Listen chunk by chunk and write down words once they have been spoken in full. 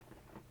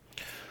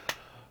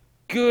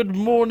Good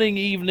morning,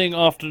 evening,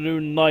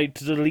 afternoon, night,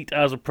 delete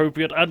as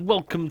appropriate, and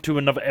welcome to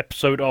another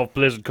episode of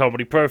Blizzard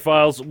Comedy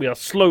Profiles. We are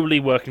slowly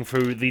working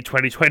through the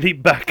 2020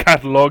 back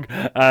catalogue,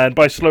 and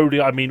by slowly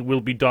I mean we'll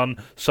be done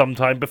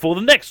sometime before the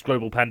next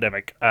global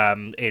pandemic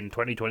in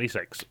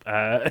 2026.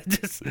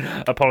 Just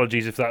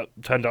apologies if that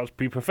turned out to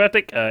be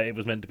prophetic. It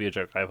was meant to be a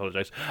joke, I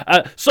apologise.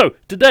 So,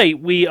 today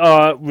we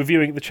are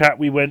reviewing the chat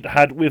we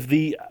had with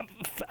the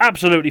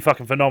absolutely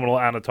fucking phenomenal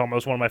Anna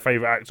Thomas, one of my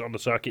favourite acts on the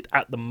circuit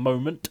at the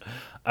moment.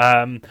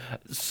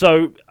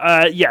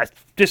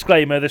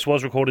 Disclaimer, this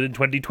was recorded in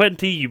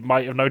 2020. You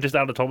might have noticed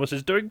Anna Thomas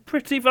is doing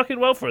pretty fucking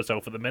well for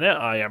herself at the minute.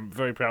 I am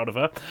very proud of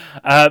her.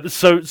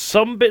 So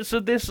some bits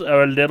of this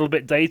are a little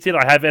bit dated.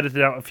 I have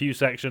edited out a few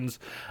sections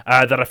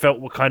that I felt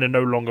were kind of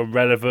no longer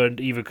relevant,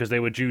 either because they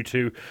were due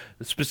to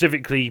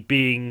specifically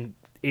being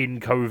in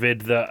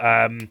COVID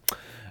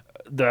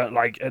that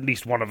like at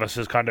least one of us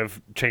has kind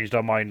of changed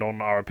our mind on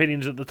our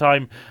opinions at the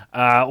time.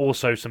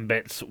 Also, some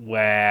bits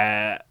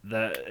where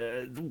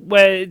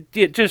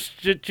just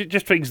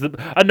things that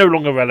are no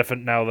longer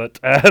relevant now that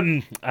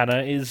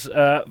Anna is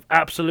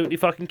absolutely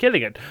fucking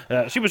killing it.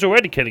 She was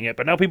already killing it,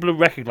 but now people are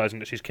recognizing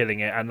that she's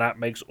killing it, and that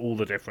makes all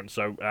the difference.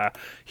 So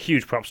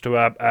huge props to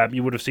her.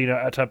 You would have seen her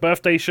at her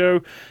birthday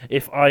show.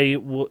 If I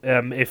was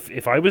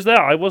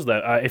there, I was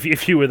there.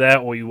 If you were there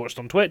or you watched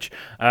on Twitch,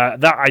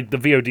 the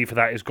VOD for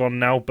that is gone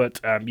now,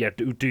 but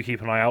do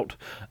keep an eye out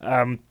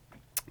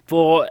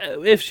for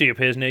if she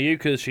appears near you,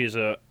 because she's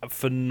a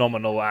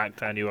phenomenal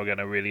act and you are going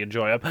to really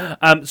enjoy her.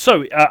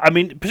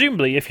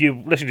 Presumably, if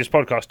you listen to this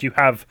podcast, you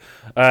have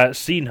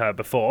seen her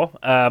before.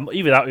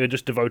 Either that or you're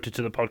just devoted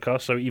to the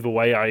podcast, so either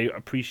way, I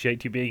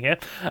appreciate you being here.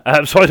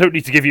 So I don't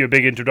need to give you a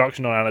big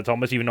introduction on Anna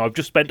Thomas, even though I've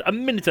just spent a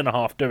minute and a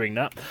half doing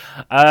that.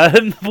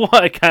 What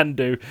I can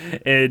do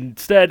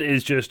instead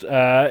is just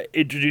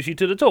introduce you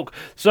to the talk.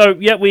 So,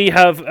 yeah, we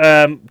have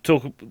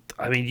talk.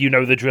 I mean, you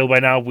know the drill by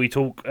now. We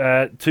talk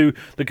to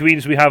the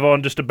comedians we have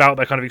on just about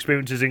their kind of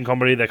experiences in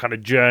comedy, their kind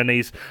of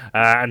journeys,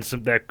 and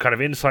their kind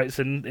of insights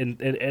in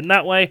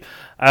that way.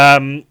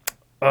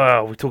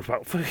 We talked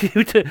about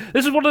this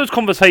is one of those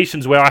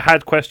conversations where I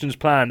had questions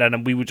planned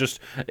and we were just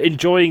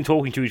enjoying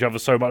talking to each other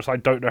so much I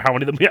don't know how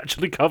many of them we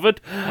actually covered,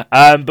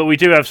 but we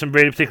do have some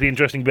really particularly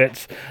interesting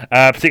bits,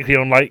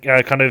 particularly on like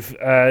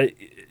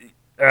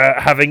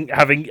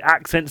having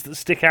accents that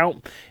stick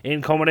out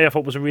in comedy. I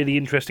thought was a really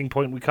interesting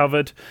point we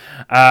covered.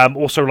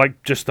 Also,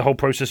 like just the whole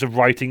process of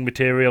writing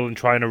material and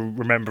trying to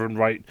remember and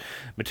write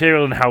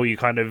material and how you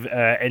kind of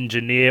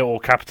engineer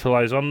or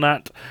capitalize on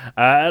that.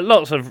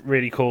 Lots of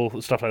really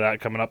cool stuff like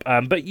that coming up.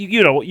 But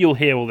you know what, you'll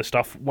hear all this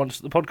stuff once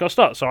the podcast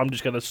starts. So I'm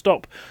just going to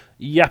stop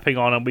yapping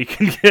on and we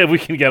can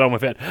get on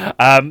with it.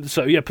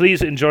 So yeah,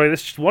 please enjoy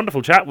this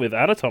wonderful chat with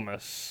Anna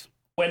Thomas.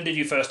 When did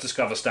you first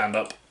discover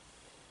stand-up?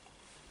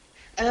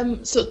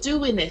 So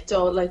doing it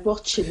or like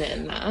watching it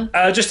and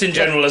that? Just in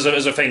general as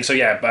a thing. So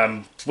yeah,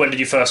 when did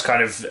you first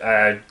kind of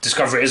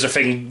discover it as a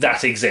thing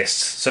that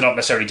exists? So not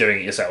necessarily doing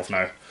it yourself,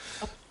 no.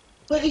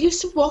 Well, I used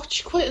to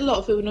watch quite a lot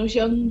of it when I was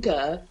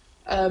younger.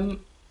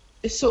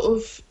 It sort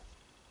of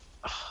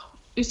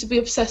used to be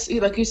obsessed.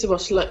 Like used to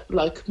watch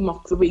like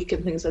Mock the Week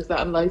and things like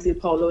that, and Live the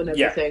Apollo and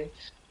everything. Yeah.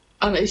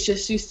 And it's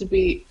just used to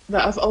be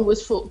that I've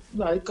always thought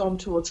like gone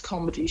towards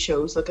comedy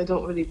shows. Like I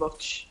don't really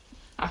watch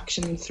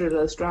action,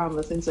 thrillers,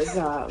 drama, things like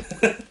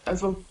that.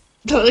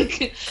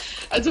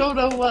 I don't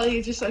know why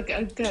you just I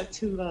get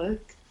too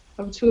like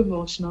I'm too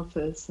emotional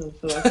person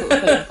for that sort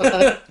of thing.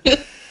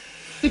 But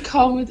the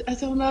comedy, I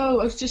don't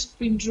know. I've just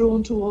been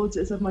drawn towards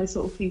it as my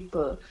sort of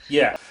people.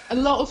 Yeah. A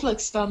lot of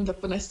like stand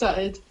up when I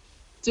started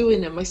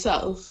doing it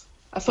myself.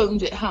 I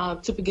found it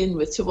hard to begin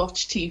with to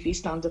watch TV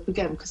stand up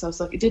again because I was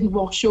like it didn't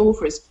wash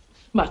over as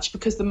much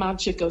because the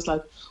magic goes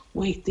like,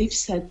 wait, they've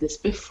said this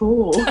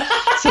before.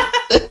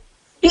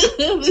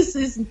 This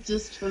isn't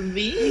just for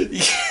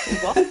me.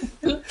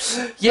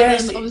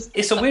 Yes,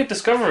 it's a weird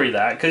discovery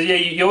that because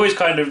you always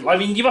kind of. I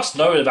mean, you must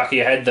know in the back of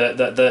your head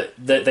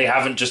that they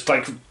haven't just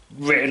like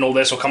written all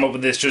this or come up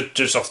with this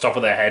just off the top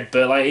of their head,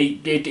 but like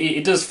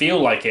it does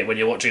feel like it when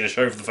you're watching a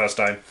show for the first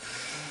time.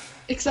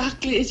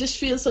 Exactly, it just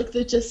feels like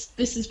this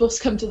is what's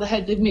come to the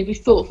head. They've maybe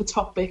thought of a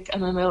topic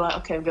and then they're like,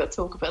 okay, I'm going to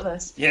talk about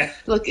this. Yeah,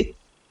 like it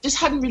just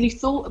hadn't really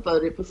thought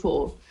about it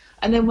before,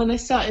 and then when I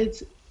started.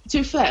 To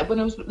be fair, when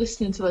I was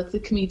listening to like the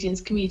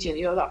Comedian's Comedian,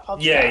 you know that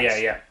podcast.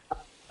 Yeah.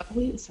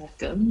 Wait a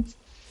second,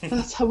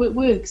 that's how it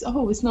works.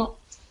 Oh, it's not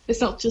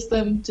just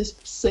them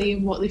just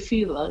saying what they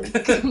feel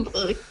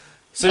like.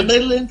 So, and I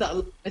learned that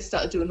when I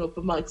started doing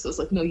open mics. I was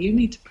like, no, you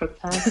need to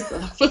prepare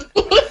stuff.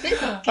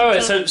 All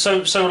right, so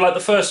like the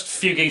first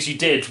few gigs you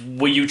did,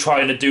 were you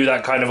trying to do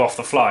that kind of off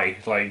the fly,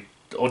 like,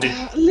 or did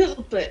a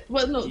little bit?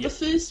 Well, no, the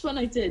first one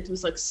I did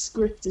was like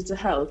scripted to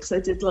hell because I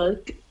did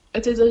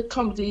a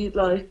comedy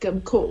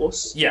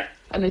course. Yeah.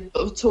 And it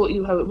taught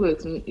you how it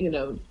works,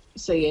 and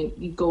saying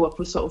you go up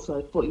with sort of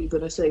like what you're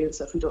gonna say and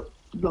stuff.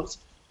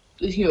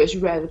 It's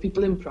rare that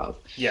people improv.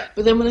 Yeah.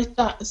 But then when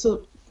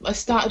I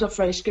started off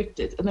very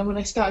scripted, and then when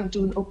I started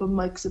doing open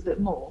mics a bit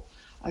more,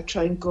 I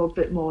try and go a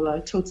bit more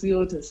like towards the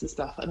audience and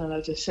stuff, and then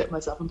I just shit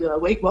myself and be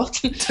like, wait,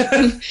 what?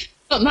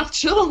 Not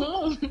natural,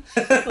 no.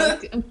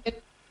 Like, I'm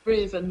getting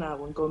braver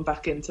now and going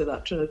back into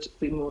that, trying to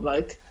be more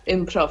like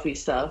improv-y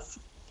stuff.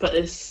 But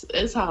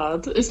it's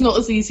hard. It's not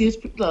as easy as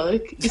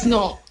like. It's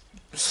not.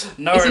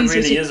 No, it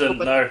really isn't.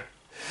 No,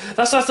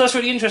 that's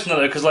really interesting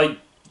though, because like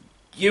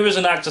you as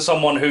an actor,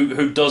 someone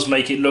who does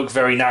make it look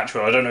very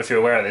natural. I don't know if you're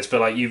aware of this, but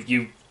like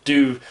you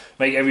do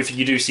make everything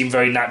you do seem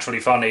very naturally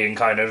funny and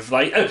kind of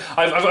like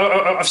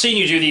I've seen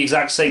you do the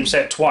exact same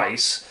set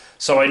twice,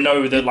 so I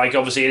know that like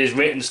obviously it is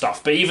written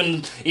stuff. But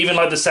even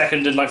like the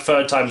second and like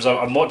third times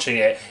I'm watching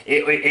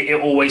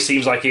it always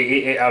seems like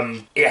it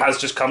has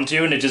just come to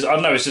you, and it just I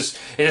don't know, it's just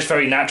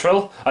very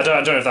natural. I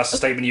don't know if that's a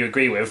statement you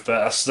agree with,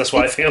 but that's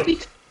what I feel.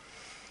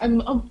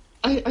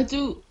 I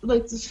do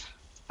like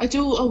I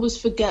do always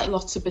forget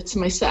lots of bits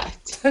of my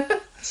set.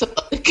 So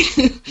like,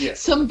 yeah.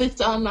 Some bits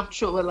are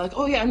natural. We're like,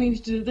 oh yeah, I need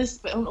to do this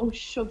bit. Oh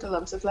sugar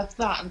lumps, I've left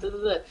that,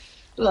 and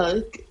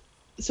like.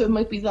 So it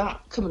might be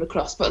that coming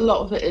across, but a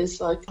lot of it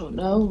is like, oh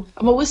no,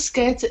 I'm always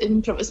scared to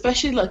improv,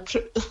 especially like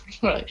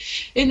right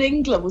in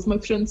England with my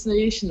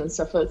pronunciation and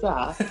stuff like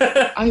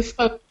that. I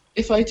found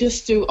if I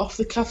just do off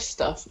the cuff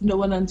stuff, no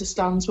one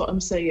understands what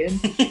I'm saying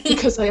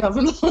because I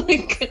haven't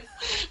like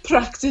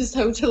practiced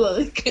how to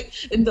like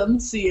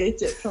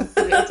enunciate it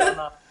properly. I don't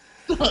know.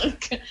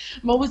 Like,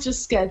 I'm always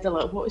just scared that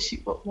like, what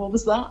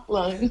was that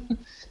like?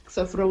 Because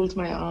I've rolled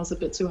my R's a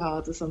bit too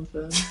hard or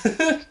something.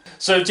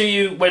 So do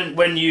you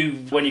when you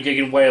gig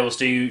in Wales,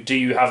 do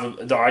you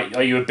have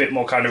are you a bit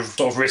more kind of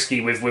sort of risky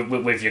with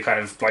your kind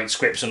of like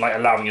scripts and like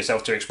allowing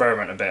yourself to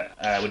experiment a bit?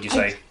 Would you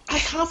say? I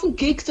haven't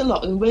gigged a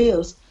lot in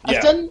Wales. I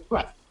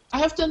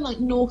have done like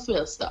North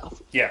Wales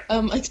stuff. Yeah.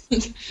 I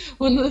did,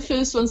 one of the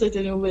first ones I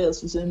did in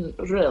Wales was in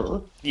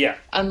Rhyl. Yeah.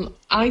 And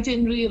I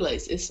didn't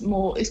realise it's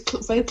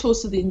very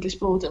close to the English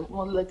border,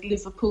 more like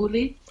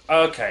Liverpool-y.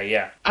 Okay,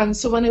 yeah. And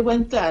so when I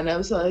went there, and I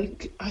was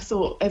like, I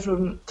thought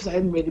everyone, because I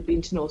hadn't really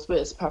been to North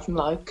Wales apart from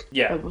like,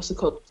 what's it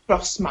called,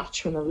 cross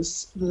match when I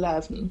was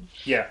 11.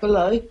 Yeah. But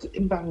like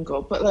in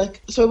Bangor, but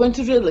like, so I went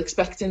to Rhyl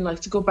expecting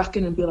like to go back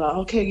in and be like,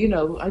 okay, you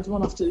know, I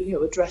don't have to, you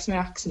know, address my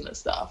accent and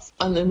stuff.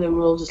 And then they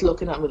were all just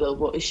looking at me like,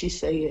 what is she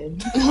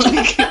saying?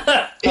 Like,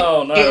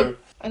 oh no. You know,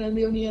 and then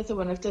the only other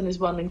one I've done is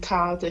one in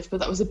Cardiff,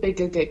 but that was a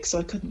bigger gig, so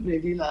I couldn't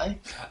really like.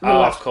 Relax.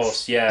 Oh, of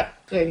course, yeah.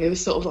 It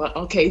was sort of like,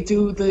 okay,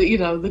 do the, you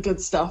know, the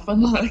good stuff,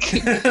 and like,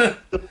 you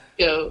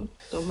know,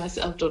 don't mess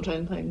it up, don't try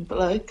anything, but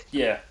like.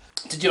 Yeah.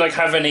 Did you like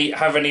have any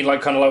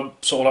like kind of like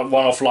sort of like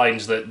one-off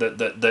lines that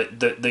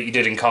you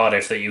did in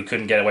Cardiff that you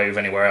couldn't get away with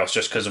anywhere else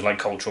just because of like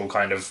cultural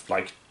kind of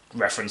like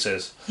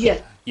references?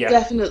 Yeah.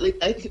 Definitely.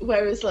 Like,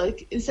 whereas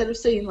like instead of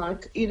saying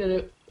like, you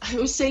know, I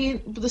was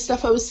saying, the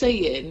stuff I was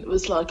saying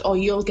was like, oh,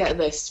 you'll get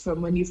this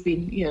from when you've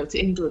been, you know, to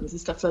England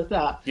and stuff like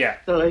that. Yeah.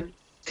 So like,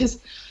 because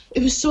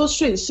it was so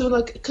strange. So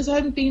like, because I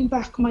hadn't been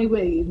back my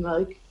way in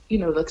like, you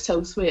know, like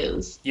South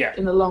Wales. Yeah.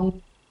 In a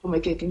long for my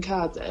gig in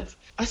Cardiff,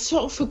 I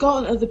sort of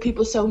forgotten other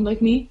people sound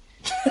like me.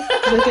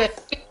 I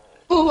get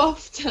so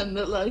often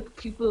that like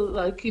people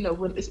like, you know,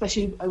 when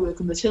especially I work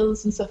on the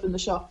tills and stuff in the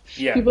shop.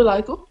 Yeah. People are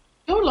like, oh,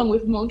 go along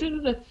with mum.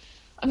 And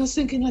I was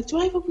thinking like, do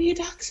I have a weird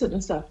accent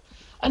and stuff?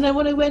 And then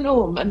when I went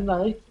home and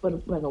like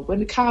went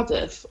to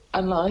Cardiff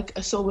and like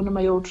I saw one of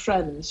my old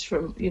friends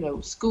from, you know,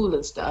 school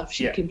and stuff,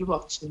 she came to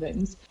watch and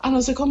things, and I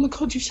was like, oh my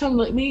god, you sound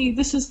like me.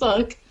 This is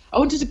like, I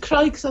wanted to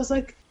cry because I was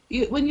like,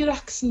 when your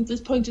accent is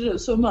pointed out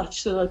so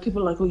much, so like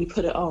people are like, oh, you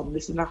put it on,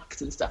 this is an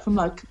act and stuff. I'm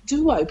like,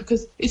 do I?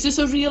 Because is this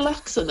a real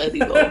accent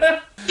anymore?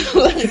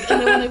 Like,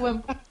 and then when I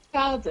went back to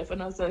Cardiff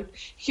and I was like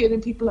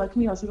hearing people like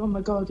me, I was like, oh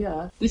my god,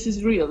 yeah, this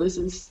is real. This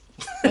is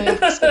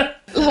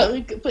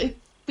like, but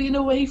being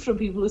away from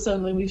people who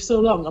sound like me for so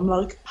long, I'm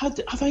like,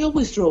 have I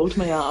always rolled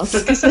my arse?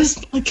 Like, is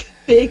this like a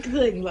big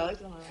thing? Like,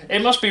 I don't know.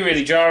 It must be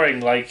really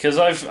jarring, like, because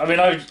I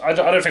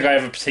don't think I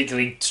have a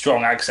particularly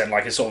strong accent,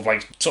 like it's sort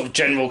of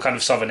general kind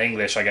of Southern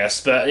English, I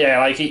guess. But yeah,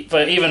 like,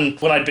 but even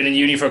when I'd been in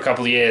uni for a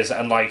couple of years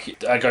and like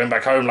going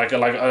back home, like a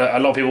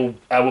lot of people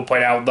would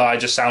point out that I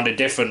just sounded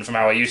different from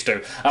how I used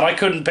to, and I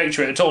couldn't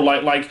picture it at all.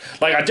 Like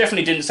I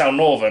definitely didn't sound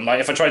Northern.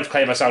 Like if I tried to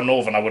claim I sound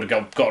Northern, I would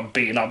have gotten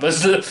beaten up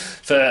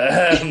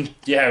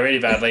yeah, really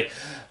badly.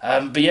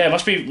 But yeah,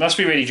 it must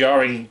be really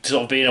jarring,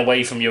 sort of being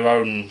away from your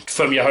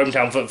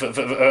hometown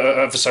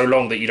for so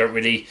long that you don't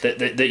really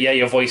that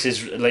your voice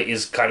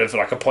is kind of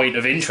like a point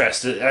of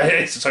interest, so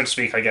to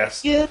speak, I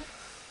guess. Yeah,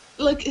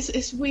 like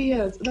it's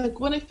weird. Like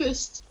when I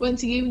first went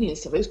to uni and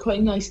stuff, it was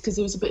quite nice because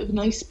it was a bit of an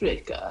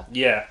icebreaker.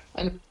 Yeah.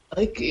 And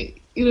like,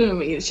 you know what I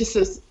mean? It's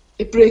just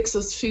it breaks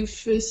those few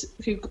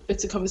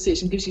bits of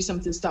conversation, gives you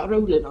something to start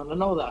rolling on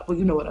and all that. Well,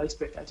 you know what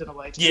icebreaker, I don't know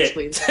why I just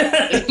explained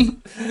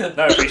that.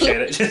 No, I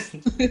appreciate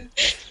it.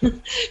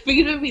 But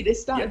you know what I mean? It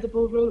started the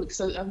ball rolling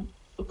because I'm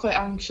quite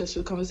anxious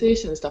for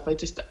conversation and stuff.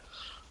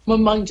 My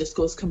mind just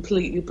goes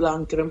completely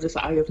blank and I'm just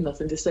like, I have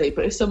nothing to say.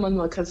 But if someone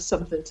like has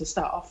something to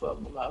start off with,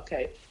 I'm like,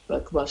 okay,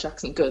 like Welsh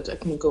accent good, I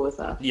can go with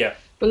that. Yeah.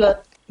 But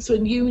like, so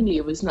in uni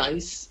it was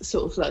nice,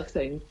 sort of like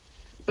thing.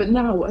 But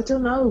now, I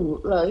don't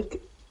know,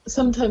 like,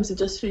 sometimes it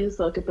just feels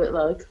like a bit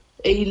like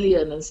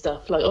alien and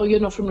stuff. Like, oh, you're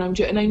not from around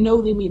here. And I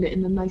know they mean it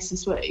in the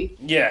nicest way.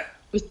 Yeah.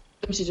 But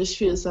sometimes it just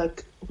feels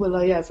like, will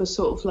I ever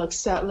sort of like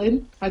settle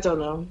in? I don't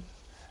know.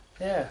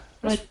 Yeah.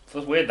 Right.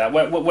 That's weird. That.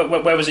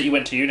 Where was it you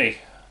went to uni?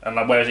 And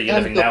like, where is it you're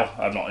living now?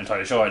 I'm not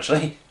entirely sure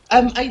actually.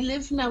 I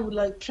live now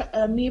like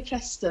near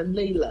Preston,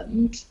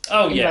 Leyland.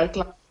 Oh yeah.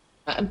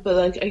 But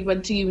like I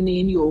went to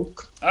uni in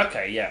York.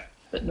 Okay, yeah.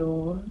 But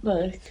no,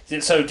 like.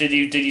 So did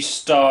you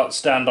start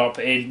stand up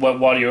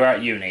while you were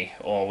at uni,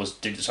 or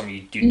did it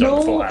something you'd done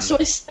beforehand? So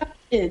I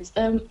started.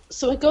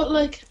 So I got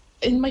like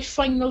in my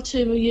final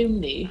term of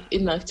uni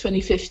in like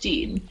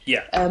 2015.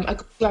 Yeah. I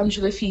got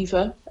glandular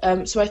fever.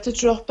 So I had to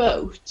drop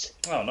out.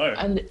 Oh no.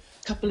 And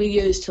a couple of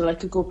years till I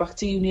could go back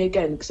to uni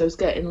again because I was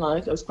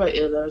quite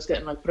ill. I was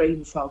getting like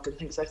brain fog and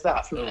things like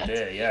that from it. Oh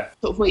dear, yeah.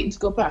 Sort of waiting to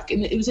go back,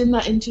 and it was in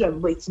that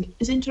interim.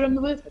 Is interim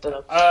the word? I don't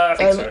know. I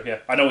think so. Yeah,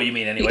 I know what you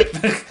mean anyway.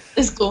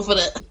 Let's go for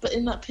it. But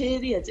in that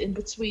period in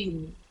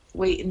between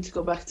waiting to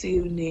go back to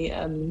uni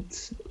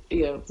and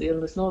the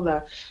illness and all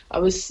that,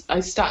 I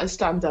started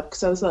stand up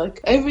because I was like,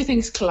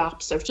 everything's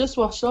collapsed. I've just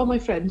watched all my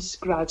friends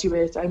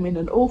graduate. I'm in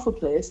an awful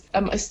place.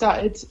 I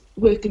started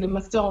working in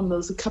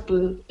McDonald's a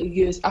couple of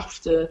years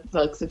after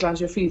like the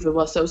glandular fever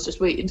whilst I was just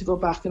waiting to go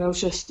back, and I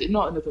was just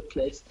not in a good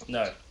place.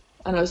 No.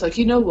 And I was like,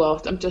 you know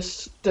what? I'm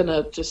just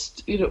gonna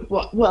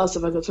what else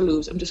have I got to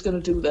lose? I'm just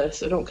gonna do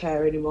this. I don't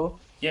care anymore.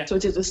 Yeah. So I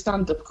did a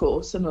stand-up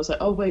course, and I was like,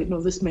 oh wait,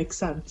 no, this makes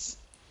sense.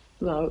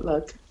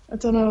 Like I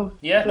don't know.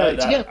 Yeah, like,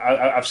 no,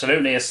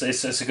 absolutely. It's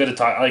a good a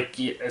time. Like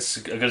it's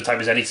a good a time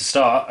as any to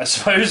start, I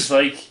suppose.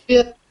 Like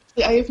yeah,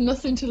 I have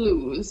nothing to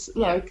lose.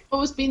 Like I've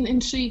always been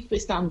intrigued by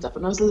stand-up,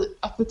 and I was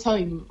at the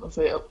time of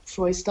it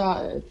before I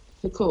started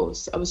the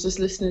course. I was just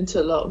listening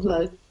to a lot of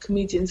like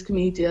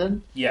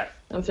comedian. Yeah.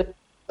 And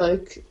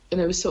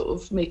I was sort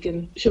of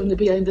showing the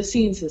behind the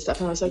scenes and stuff,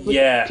 and I was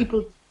like,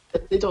 people,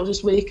 they don't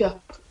just wake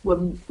up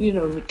when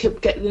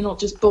they're not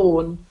just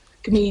born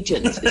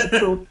comedians. It's a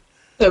pro.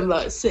 Them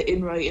like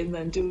sitting right and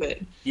then do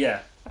it.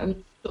 Yeah.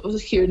 And I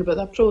was hearing about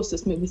that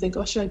process made me think,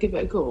 oh, should I give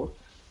it a go?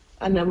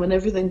 And then when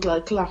everything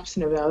like collapsed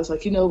and everything, I was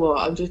like, you know what,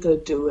 I'm just gonna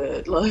do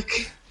it.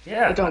 Like,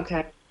 yeah, I don't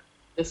care.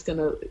 I'm just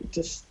gonna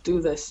do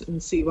this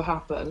and see what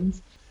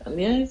happens. And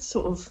yeah, it's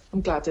sort of,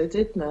 I'm glad I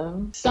did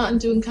now. Starting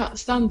doing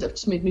stand up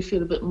just made me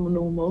feel a bit more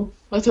normal.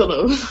 I don't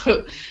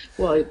know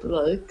why, but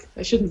like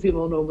I shouldn't feel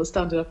more normal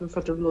standing up in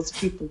front of lots of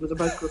people with a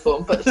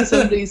microphone. But for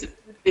some reason,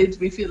 it made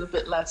me feel a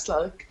bit less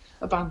like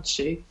a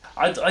banshee.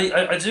 I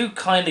do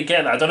kind of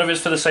get that. I don't know if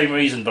it's for the same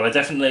reason, but I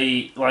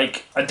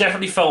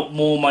definitely felt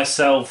more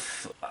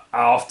myself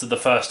after the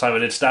first time I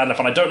did stand up,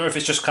 and I don't know if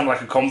it's just kind of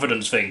like a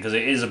confidence thing because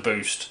it is a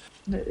boost.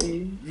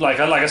 Like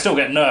I still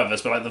get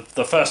nervous, but like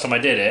the first time I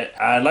did it,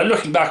 and like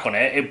looking back on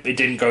it, it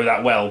didn't go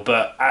that well.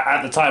 But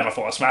at the time, I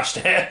thought I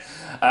smashed it.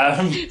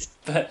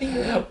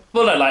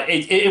 Well, no, like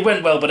it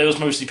went well, but it was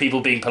mostly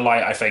people being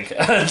polite, I think.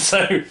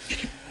 So.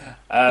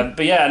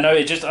 But yeah, no,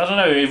 I don't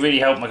know, it really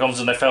helped my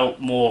confidence. I felt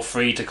more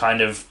free to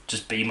kind of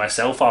just be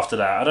myself after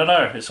that. I don't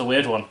know, it's a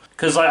weird one.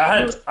 Because like,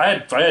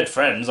 I had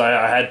friends,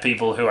 I had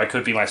people who I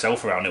could be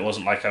myself around. It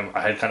wasn't like I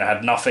had kind of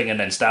had nothing and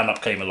then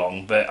stand-up came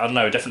along. But I don't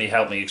know, it definitely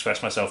helped me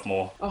express myself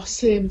more. Oh,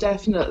 same,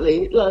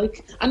 definitely.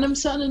 Like, and I'm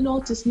starting to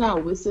notice now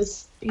with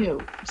this,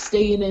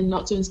 staying in,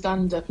 not doing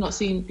stand-up, not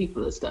seeing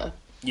people and stuff.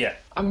 Yeah.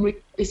 I'm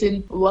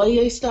realizing why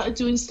I started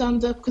doing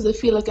stand-up, because I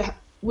feel like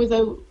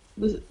without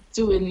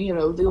doing,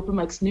 the open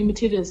mics, new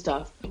material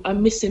stuff,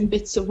 I'm missing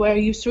bits of where I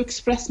used to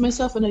express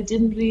myself, and I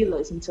didn't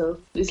realise until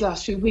these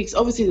last few weeks.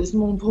 Obviously, there's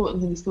more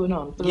important things going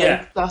on, but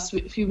like last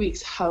few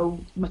weeks, how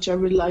much I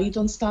relied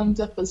on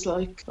stand-up as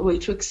like a way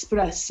to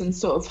express, and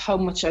sort of how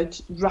much I'd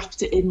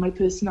wrapped it in my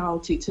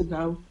personality to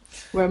now,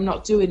 where I'm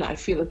not doing it, I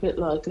feel a bit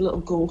like a little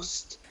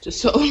ghost.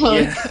 Just sort of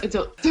like I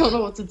don't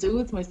know what to do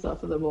with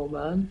myself at the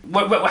moment.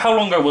 How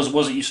long ago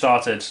was it you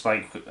started?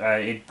 Like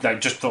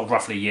just sort of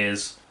roughly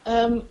years.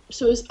 So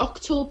it was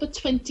October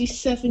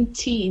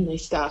 2017 I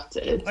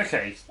started.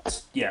 Okay,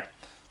 yeah.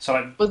 So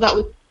like, but that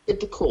was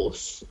the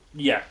course.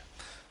 Yeah.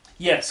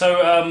 Yeah,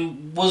 so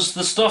was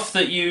the stuff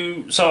that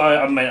you... So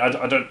I mean,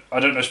 I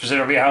don't know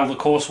specifically how the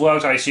course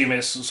works. I assume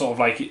it's sort of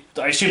like...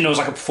 I assume there was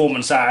like a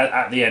performance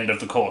at the end of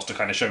the course to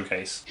kind of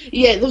showcase.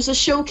 Yeah, there was a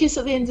showcase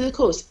at the end of the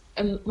course.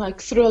 And like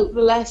throughout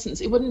the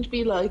lessons, it wouldn't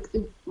be like...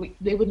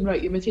 They wouldn't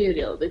write your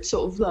material. They'd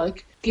sort of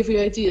like give you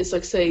ideas,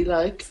 like say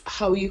like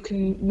how you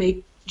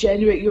can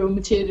generate your own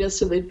material.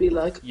 So they'd be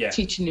like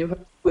teaching you how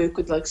to work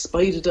with like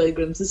spider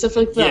diagrams and stuff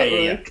like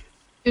that.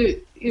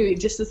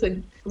 Just to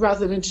think,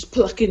 rather than just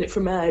plucking it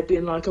from air,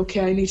 being like,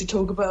 okay, I need to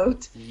talk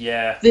about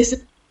this,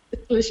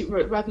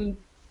 rather than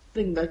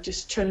think like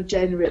just trying to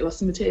generate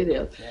lots of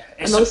material. Yeah,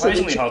 it's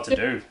surprisingly hard to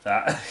do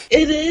that.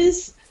 It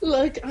is.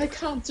 Like I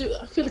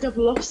feel like I've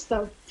lost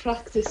that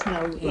practice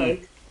now.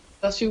 Like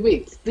last few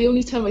weeks, the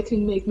only time I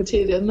can make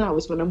material now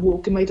is when I'm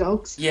walking my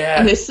dogs. Yeah.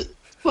 And it's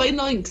quite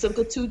annoying because I've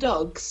got 2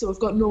 dogs, so I've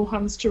got no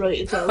hands to write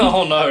it down.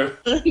 Oh no!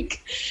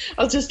 Like,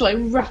 I'll just like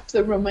wrap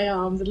them around my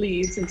arm, the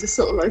leaves, and just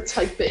sort of like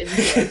type it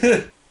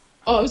in.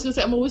 I was gonna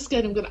say I'm always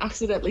scared I'm gonna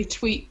accidentally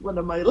tweet one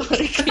of my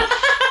like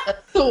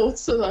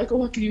thoughts of like,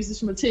 oh, I could use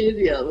this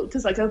material,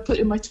 because like I put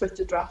in my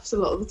Twitter drafts a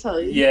lot of the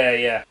time.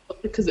 Yeah.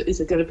 Because is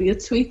it going to be a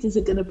tweet? Is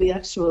it going to be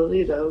actual,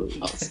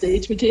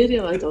 stage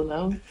material? I don't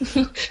know.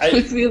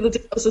 Like the other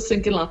day, I was just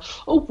thinking like,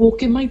 oh,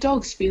 walking my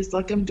dogs feels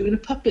like I'm doing a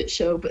puppet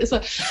show, but it's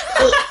like,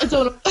 I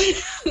don't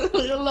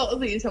know. A lot of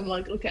these, I'm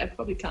like, okay, I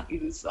probably can't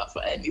use that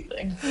for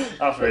anything.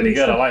 That's really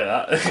good. I like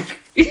that.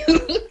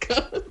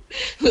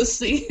 We'll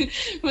see.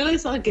 When I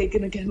start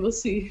gigging again, we'll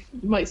see.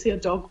 You might see a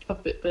dog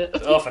puppet bit.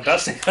 Oh,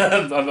 fantastic!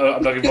 I'm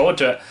looking forward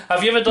to it.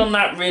 Have you ever done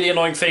that really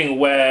annoying thing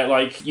where,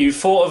 like, you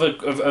thought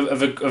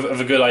of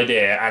a good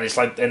idea, and it's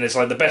like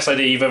the best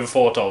idea you've ever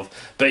thought of,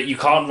 but you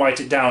can't write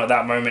it down at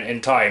that moment in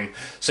time,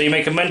 so you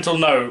make a mental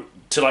note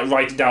to like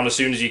write it down as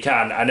soon as you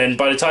can, and then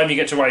by the time you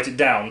get to write it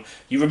down,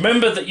 you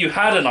remember that you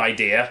had an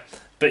idea,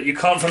 but you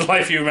can't for the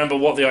life of you remember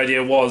what the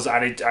idea was,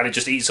 and it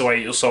just eats away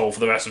at your soul for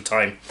the rest of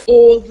time.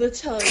 All the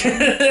time.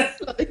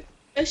 Like,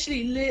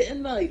 especially late at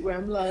night where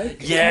I'm like...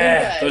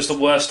 Yeah, that's the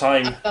worst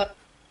time.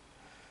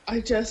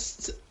 I'm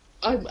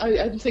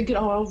thinking,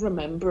 oh, I'll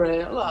remember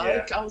it.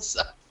 Like,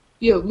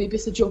 Yeah. I'll... maybe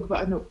it's a joke about,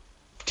 I don't know,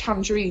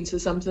 tangerines or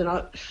something.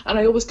 And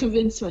I always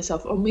convince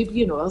myself, oh,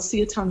 maybe, I'll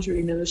see a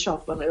tangerine in a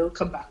shop and it'll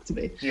come back to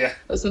me. Yeah.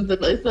 Or something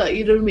like that,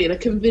 you know what I mean? I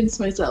convince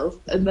myself.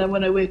 And then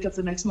when I wake up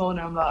the next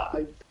morning, I'm like,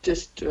 I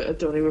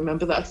don't even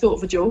remember that. I thought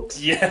of a joke.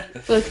 Yeah.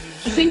 Like,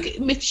 I think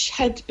Mitch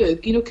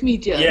Hedberg,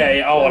 comedian.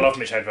 Yeah. Oh, I love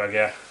Mitch Hedberg,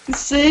 yeah.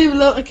 Same,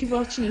 look, I keep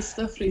watching his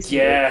stuff recently.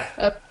 Yeah.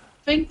 I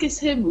think it's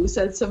him who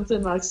said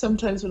something like,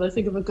 sometimes when I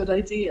think of a good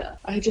idea,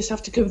 I just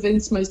have to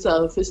convince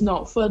myself it's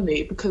not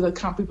funny because I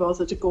can't be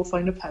bothered to go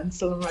find a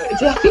pencil and write it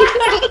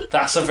down.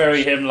 That's a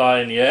very him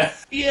line, yeah.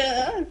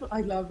 Yeah,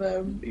 I love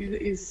him.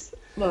 He's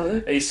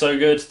so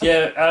good.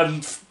 Yeah,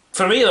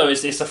 for me though,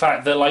 it's the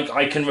fact that like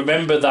I can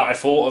remember that I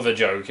thought of a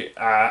joke,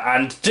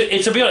 and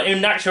to be honest,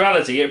 in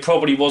actuality, it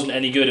probably wasn't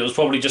any good. It was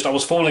probably just I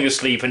was falling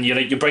asleep, and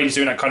your brain's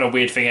doing that kind of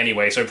weird thing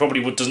anyway, so it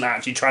probably doesn't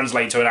actually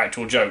translate to an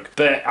actual joke.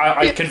 But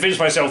I convinced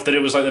myself that it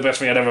was like the best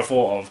thing I'd ever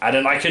thought of, and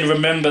then I can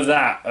remember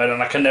that, and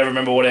then I can never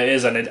remember what it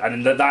is, and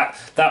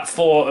that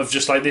thought of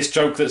just like this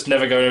joke that's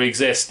never going to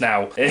exist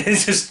now.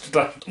 It's just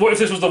like, what if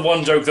this was the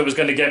one joke that was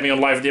going to get me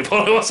on Live at the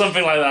Apollo or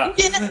something like that?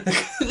 Yeah,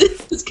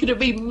 this is going to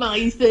be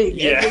my thing.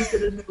 Yeah. Everyone's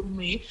going to know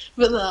me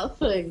for that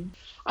thing.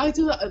 I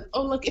do that,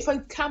 or like if I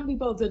can be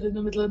bothered in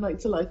the middle of the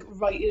night to like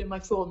write it in my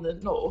phone, the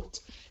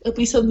note, it'll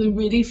be something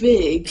really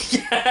vague.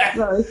 Yeah.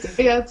 Like,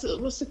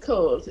 what's it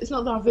called? It's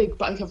not that vague,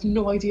 but I have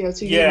no idea how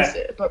to use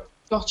it. But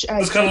Scotch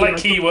eggs. It's kind of like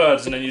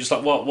keywords, and then you're just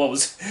like, what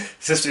was?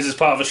 Is this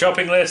part of a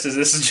shopping list? Is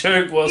this a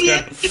joke? What's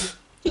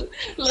going?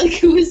 Like,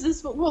 who is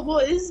this?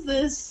 What is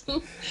this?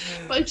 But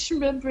I just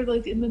remember,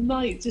 like, in the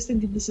night, just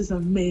thinking, this is an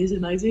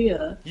amazing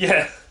idea.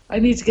 Yeah. I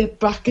need to get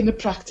back into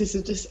practice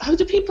of just... How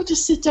do people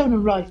just sit down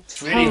and write?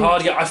 It's really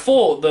hard. Yeah, I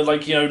thought that,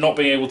 like, not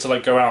being able to,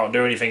 like, go out and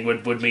do anything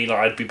would mean like,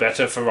 I'd be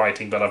better for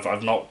writing, but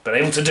I've not been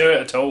able to do it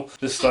at all.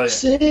 Just like...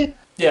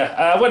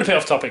 Yeah, went a bit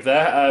off topic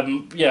there.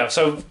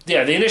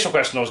 The initial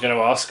question I was going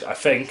to ask, I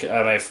think,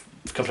 I may have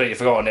completely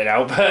forgotten it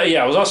now, but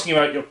yeah, I was asking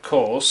about your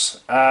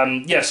course.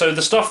 So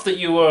the stuff that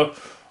you were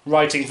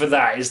writing for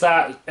that,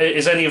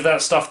 is any of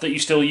that stuff that you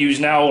still use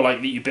now, or like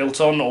that you built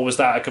on, or was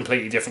that a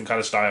completely different kind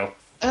of style?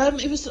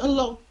 It was a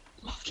lot...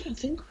 I'm trying to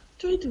think.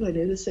 Do I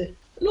know this?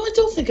 No, I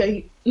don't think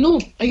I...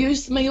 No, I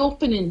used my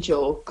opening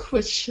joke,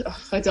 which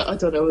I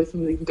don't know if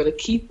I'm even going to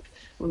keep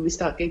when we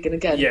start gigging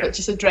again. Yeah. But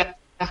just a direct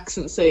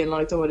accent saying,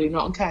 like, don't worry,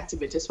 not on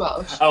Caterbridge as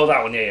well. Oh,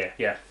 that one,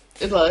 yeah.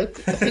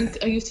 Like, I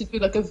think I used to do,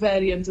 like, a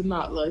variant on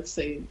that, like,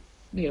 saying,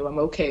 I'm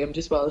okay, I'm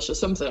just Welsh or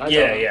something. I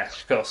don't know. Yeah,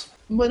 of course.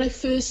 When I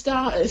first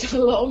started,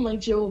 a lot of my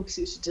jokes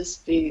used to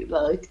just be,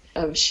 like,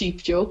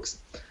 sheep jokes.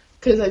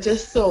 Because I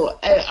just thought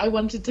I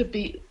wanted to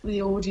beat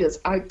the audience.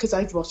 Because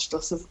I'd watched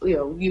lots of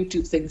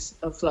YouTube things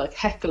of like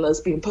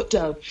hecklers being put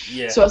down.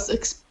 Yeah. So I was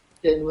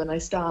expecting when I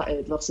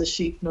started lots of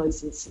sheep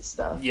noises and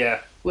stuff.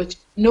 Yeah. Which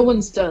no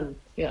one's done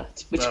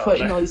yet. Which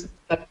quite annoys me.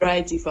 I'm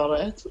ready for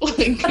it.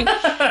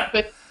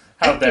 But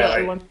how dare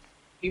I? want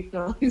sheep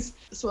noise.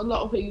 So a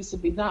lot of it used to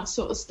be that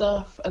sort of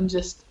stuff, and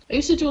just I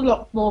used to do a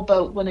lot more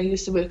about when I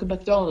used to work at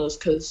McDonald's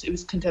because it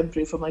was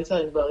contemporary for my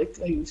time. Like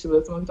I used to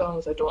work at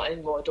McDonald's. I don't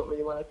anymore. I don't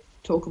really want to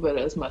talk about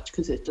it as much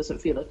because it doesn't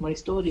feel like my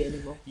story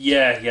anymore.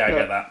 Yeah, I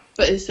get that.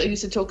 But I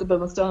used to talk about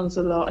McDonald's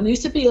a lot, and I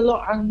used to be a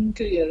lot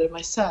angrier in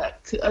my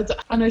set, and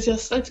I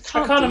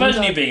can't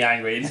imagine you being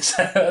angry in this.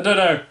 I don't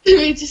know.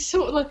 It just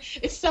sort of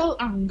like it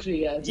felt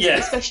angrier,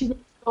 especially the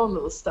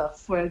McDonald's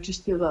stuff where I'd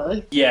just be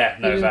like,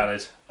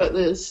 valid. But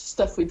there's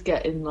stuff we'd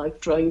get in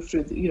like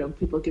drive-through,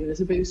 people giving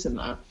us abuse and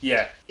that.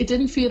 Yeah. It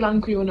didn't feel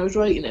angry when I was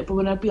writing it, but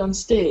when I'd be on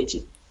stage,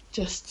 it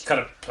just kind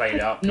of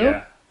played up.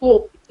 Yeah.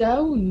 Walk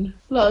down,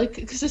 like,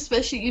 because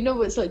especially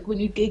it's like when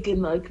you're gigging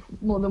like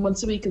more than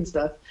once a week and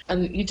stuff,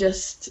 and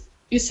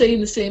you're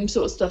saying the same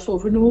sort of stuff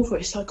over and over.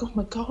 It's like, oh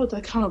my god, I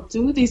can't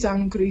do these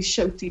angry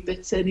shouty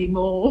bits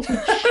anymore.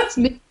 It's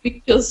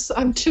because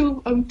I'm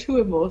too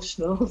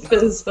emotional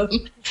because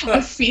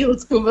I feel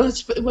too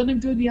much. But when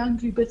I'm doing the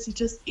angry bits, it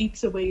just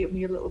eats away at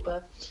me a little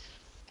bit.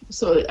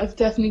 So I've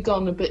definitely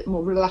gone a bit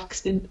more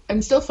relaxed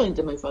I'm still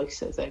finding my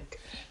voice, I think.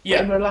 Yeah.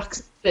 But I'm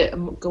relaxed a bit.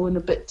 I'm going a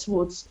bit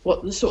towards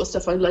what the sort of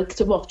stuff I like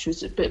to watch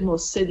is a bit more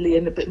silly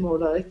and a bit more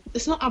like,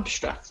 it's not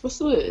abstract. What's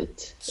the word?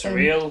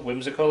 Surreal,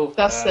 whimsical.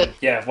 That's it.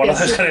 Yeah, one of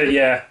those kind of,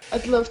 yeah.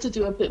 I'd love to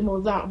do a bit more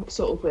that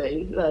sort of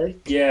way,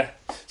 like. Yeah.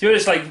 Do you know,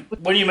 it's like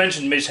when you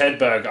mentioned Mitch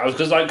Hedberg, I was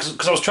because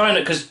I was trying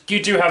to, because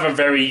you do have a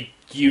very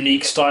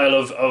unique style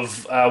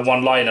of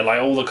one-liner,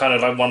 like all the kind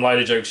of like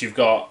one-liner jokes you've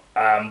got,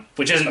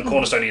 which isn't a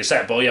cornerstone of your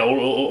set, but yeah,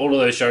 all of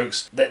those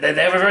jokes, they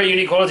have a very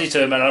unique quality to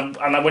them,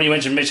 and when you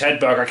mentioned Mitch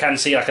Hedberg, I can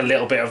see like a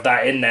little bit of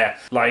that in there,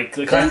 like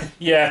the kind of,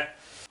 yeah.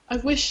 I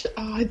wish,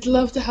 I'd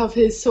love to have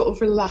his sort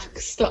of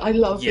relaxed, I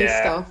love his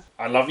stuff.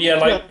 I love,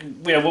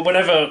 well,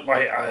 whenever,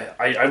 like,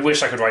 I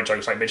wish I could write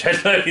jokes like Mitch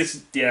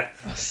Hedberg, yeah.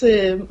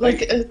 Same, like...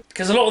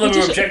 Because a lot of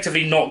them are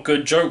objectively not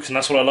good jokes, and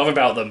that's what I love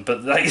about them,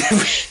 but, like...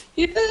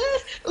 Yeah,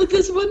 like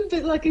there's one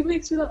bit, like, it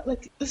makes me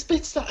like there's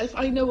bits that if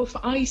I know if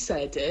I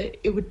said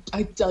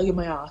I'd die in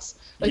my ass.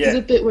 Like, there's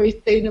a bit where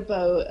he's saying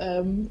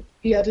about,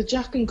 he had a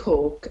Jack and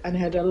Coke and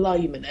had a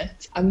lime in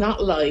it, and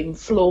that lime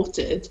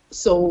floated,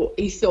 so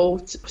he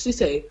thought, what's he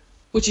say?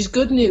 Which is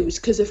good news,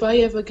 because if I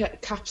ever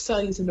get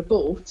capsized in a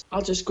boat,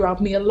 I'll just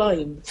grab me a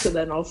lime, so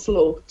then I'll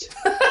float.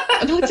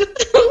 And I don't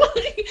know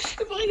why,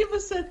 if I ever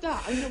said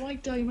that, I know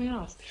I'd die in my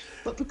ass.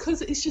 But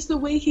because it's just the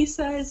way he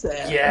says it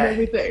and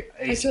everything,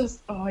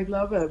 I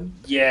love him.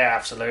 Yeah,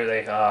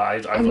 absolutely.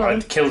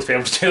 I'd kill to be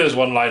able to do those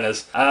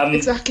one-liners.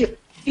 Exactly.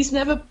 He's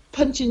never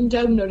punching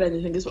down or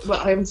anything.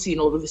 Well, I haven't seen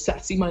all of his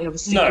sets. He might have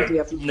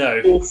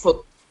a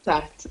awful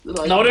set.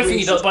 Like, no, I don't think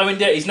he does. But I mean,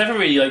 he's never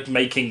really like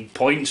making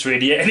points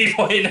really at any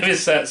point in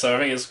his set. So I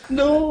think it's kind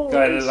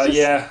of like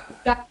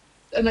that,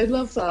 and I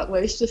love that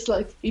where it's just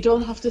like you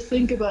don't have to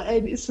think about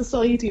any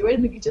society or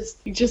anything.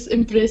 You just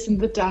embracing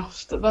the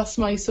daft. That's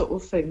my sort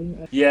of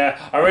thing. Yeah,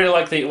 I really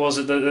like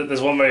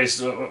there's one where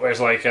it's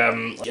like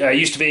I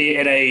used to be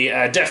in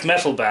a death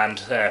metal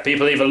band.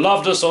 People either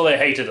loved us or they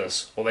hated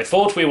us, or they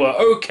thought we were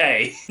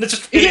okay. It's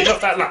just really got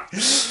that line.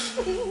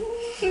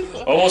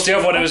 Or what's the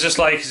other one? It was just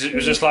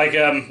like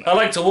I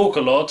like to walk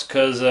a lot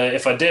because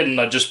if I didn't,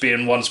 I'd just be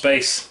in one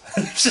space.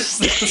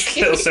 Just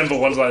little simple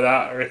ones like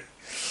that.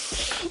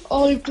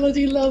 Oh, I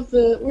bloody love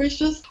it. Where it's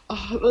just,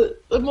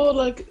 the more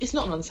like, it's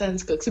not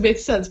nonsensical because it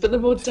makes sense, but the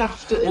more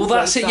daft it is. Well,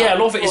 that's like it. Yeah, a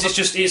lot of it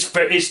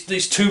is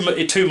it's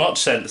too much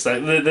sense.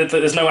 Like,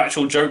 there's no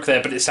actual joke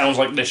there, but it sounds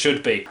like there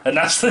should be, and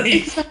that's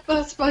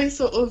that's my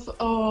sort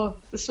of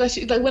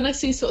especially like when I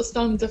see sort of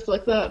stand up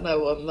like that now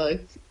on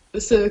like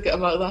the circuit.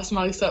 I'm like, that's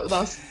my stuff.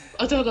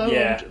 I don't know.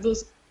 Yeah.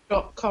 Those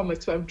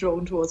comics where I'm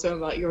drawn towards where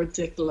I'm like, you're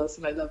ridiculous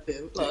and I love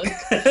you. Like,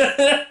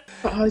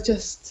 but I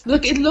just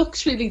look. It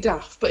looks really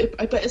daft, but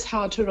I bet it's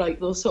hard to write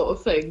those sort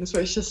of things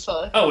where it's just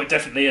like. Oh, it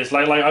definitely is.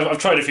 Like I've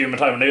tried a few in my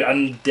time,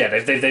 and yeah,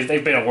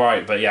 they've been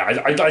alright. But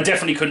yeah, I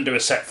definitely couldn't do a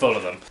set full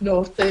of them.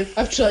 No,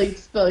 I've tried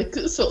like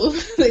sort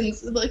of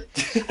things like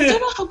I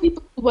don't know how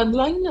people do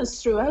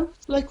one-liners throughout.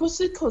 Like,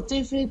 what's it called?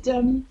 David.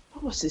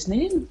 What's his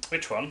name?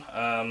 Which one?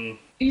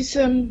 He's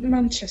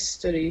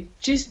Manchester-y.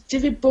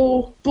 David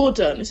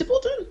Bowden. Is it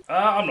Bowden?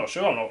 I'm not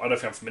sure. I don't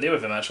think I'm familiar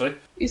with him actually.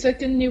 He's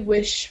like a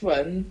newish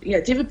one. Yeah,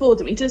 David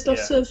Bowden. He does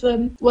lots of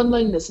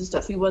one-liners and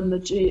stuff. He won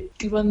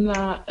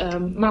that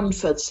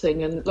Manford's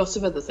thing and lots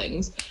of other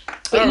things.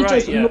 But he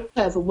does look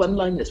clever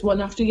one-liners,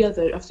 one after the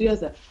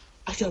other.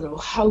 I don't know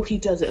how he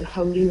does it and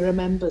how he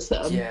remembers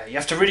them. Yeah, you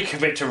have to really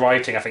commit to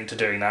writing, I think, to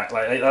doing that.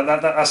 Like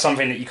that's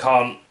something that you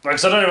can't. Like,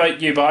 'cause I don't know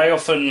about you, but I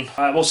often,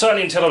 well,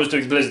 certainly until I was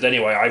doing Blizzard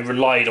anyway, I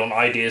relied on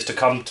ideas to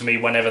come to me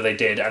whenever they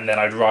did, and then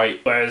I'd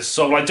write. Whereas,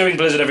 sort of like doing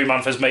Blizzard every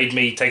month has made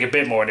me take a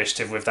bit more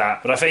initiative with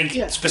that. But I think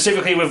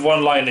specifically with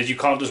one-liners, you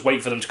can't just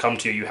wait for them to come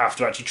to you. You have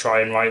to actually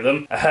try and write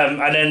them.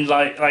 And then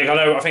like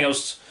I think it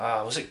was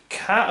it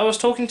Kat I was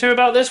talking to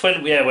about this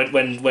when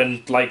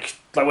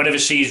whenever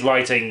she's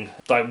writing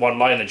like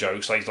one-liner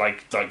jokes,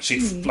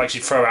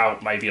 she'd throw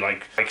out maybe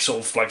like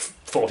sort of like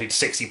 40 to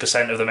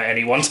 60% of them at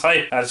any one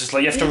time. And it's just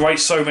like you have to write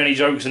so many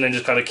jokes and then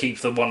just kind of keep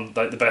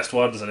the best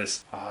ones, and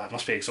it's it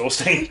must be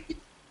exhausting.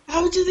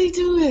 How do they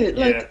do it?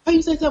 Like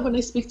things like that when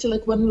I speak to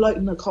like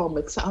one-liner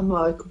comics, I'm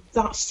like,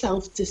 that's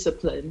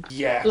self-discipline.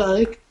 Yeah.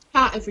 Like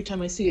Kat, every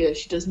time I see her,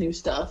 she does new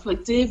stuff.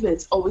 Like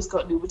David's always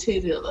got new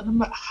material, and I'm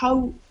like,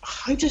 how?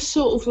 I just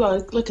sort of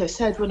like I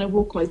said when I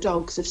walk my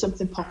dogs, if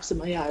something pops in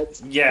my head,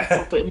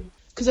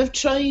 because I've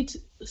tried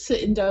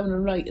sitting down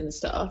and writing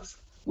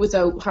stuff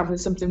without having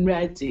something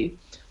ready,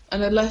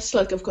 and unless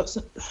like I've got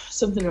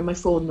something on my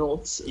phone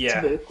notes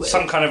to work with,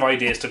 some kind of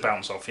ideas to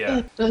bounce off.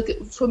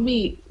 Like for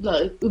me,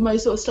 like with my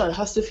sort of style, it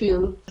has to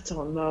feel, I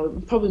don't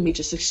know, probably me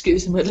just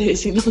excusing my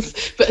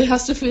laziness, but it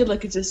has to feel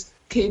like it just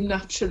came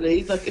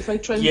naturally. Like if I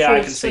try and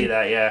I can see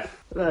that.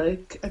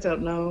 Like, I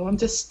don't know, I'm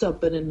just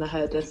stubborn in the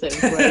head, I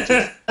think.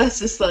 Where that's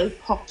just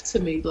like popped to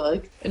me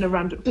like in a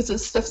random, because the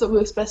stuff that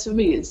works best for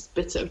me is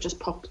bits that have just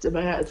popped in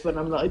my head when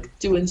I'm like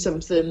doing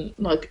something,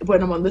 like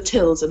when I'm on the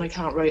tills and I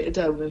can't write it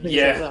down and things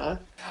like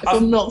that. If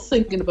I'm not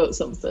thinking about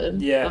something,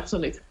 that's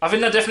when I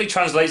think that definitely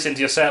translates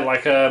into your set.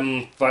 Like I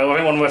think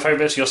one of my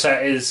favourites of your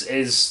set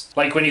is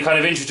like when you kind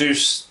of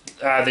introduce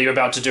that you're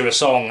about to do a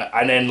song,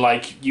 and then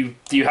like you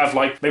have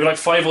like maybe like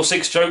 5 or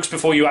 6 jokes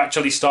before you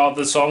actually start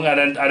the song,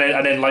 and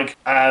then like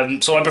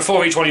so like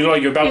before each one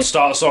you're about to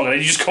start a song, and then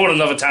you just go on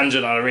another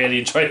tangent, and I really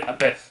enjoy that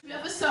bit. You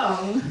have a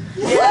song?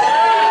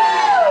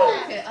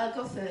 Yeah! Okay, I'll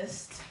go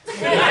first.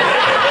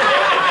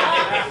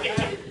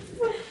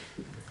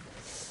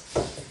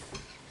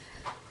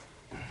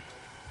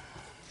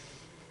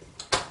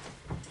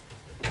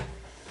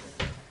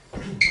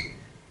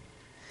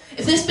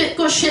 If this bit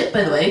goes shit,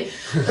 by the way,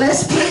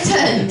 let's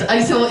pretend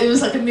I thought it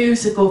was like a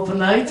music open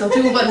night. I'll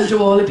do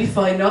Wonderwall, it'll be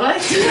fine,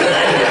 alright?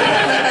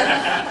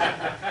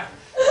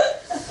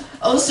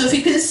 Also, if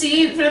you can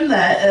see from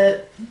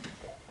there,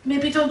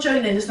 maybe don't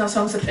join in, it's not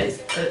songs of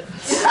faith.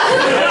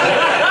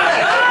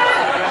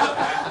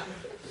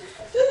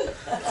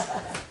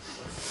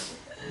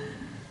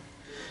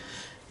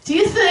 Do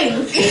you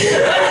think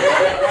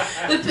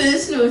the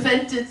person who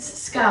invented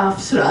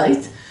scarves,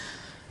 right,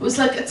 was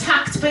like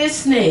attacked by a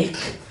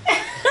snake?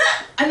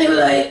 And they were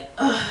like,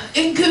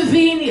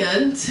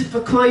 inconvenient,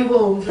 but quite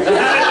warm. You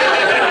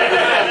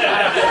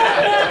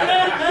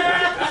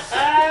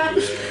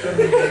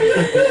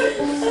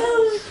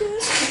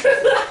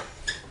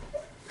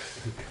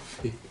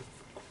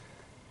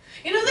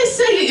know, they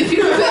say if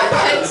you have a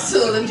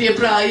pencil under your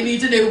bra, you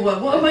need a new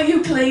one. What about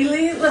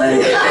ukulele?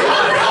 Like,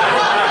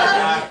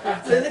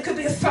 there could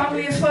be a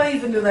family of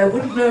 5 under there,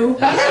 wouldn't know.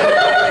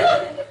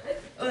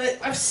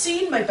 I've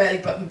seen my belly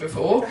button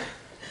before,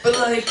 but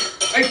like,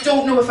 I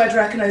don't know if I'd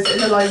recognise it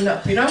in the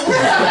lineup, you know?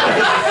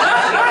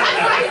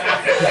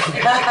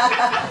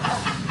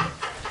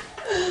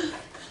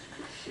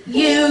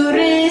 You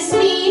raise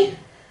me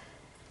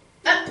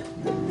up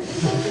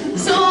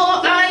so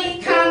I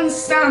can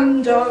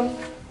stand on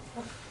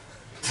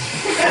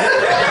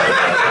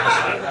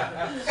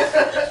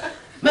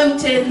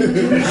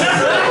mountains.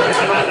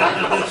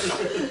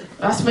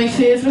 That's my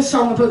favourite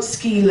song about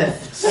ski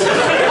lifts.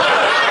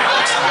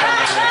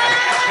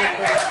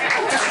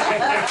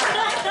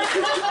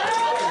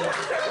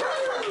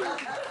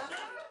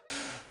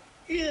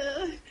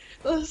 Yeah,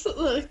 that's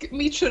like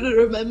me trying to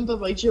remember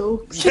my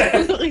jokes.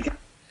 Like,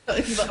 so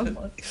is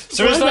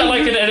that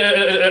like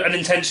an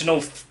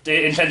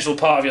intentional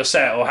part of your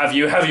set, or have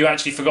you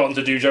actually forgotten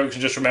to do jokes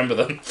and just remember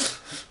them?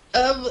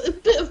 A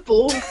bit of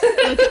both.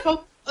 Like,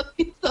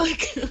 if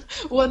like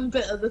one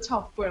bit at the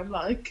top where I'm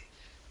like,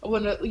 I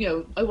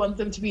want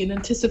them to be in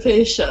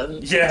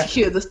anticipation to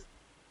hear this,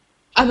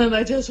 and then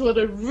I just want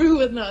to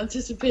ruin that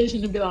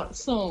anticipation and be like,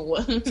 so,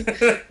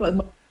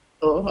 like,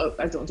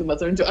 I don't do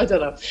Mother and Joe, I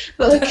don't know.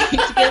 Like,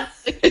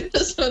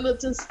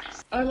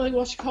 I like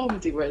watch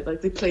comedy where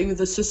like they play with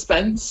the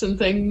suspense and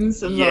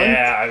things, and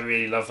I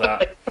really love that.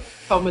 Like,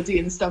 comedy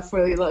and stuff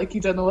where like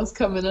you don't know what's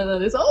coming, and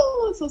then it's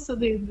so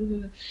silly.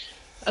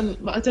 And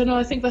I don't know,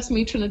 I think that's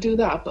me trying to do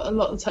that, but a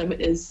lot of the time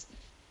it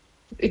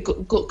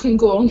can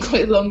go on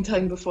quite a long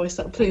time before I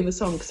start playing the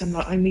song, because I'm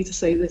like, I need to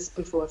say this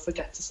before I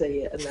forget to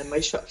say it, and then my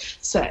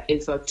set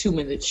is like 2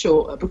 minutes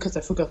shorter because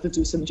I forgot to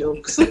do some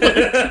jokes.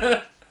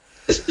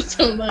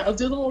 So I'm like, I'll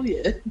do them all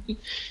year.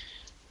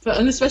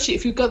 And especially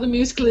if you've got the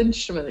musical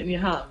instrument in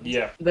your hand,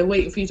 they're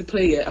waiting for you to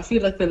play it. I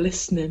feel like they're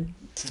listening.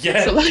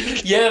 Yeah, so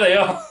like, yeah, they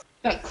are.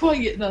 That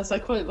quietness I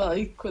quite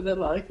like when they're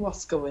like,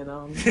 what's going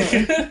on?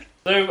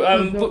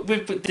 So,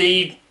 with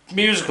the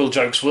musical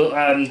jokes, tell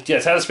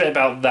us a bit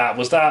about that.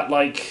 Was that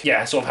like,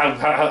 sort of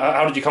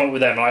how did you come up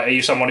with them? Like, are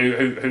you someone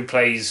who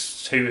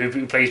plays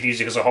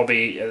music as a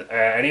hobby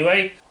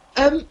anyway?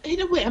 In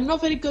a way, I'm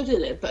not very good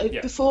at it, but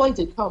before I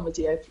did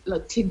comedy, I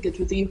like tinkered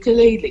with the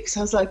ukulele, because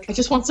I was like, I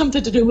just want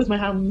something to do with my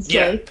hands.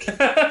 Yeah.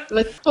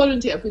 Like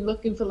currently, I've been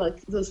looking for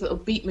like those little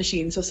beat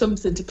machines or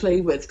something to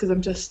play with, because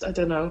I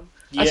don't know.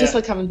 I just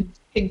like having to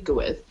tinker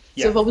with.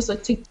 So I've always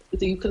like tinkered with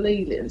the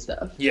ukulele and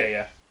stuff.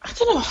 Yeah. I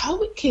don't know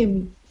how it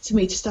came to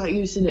me to start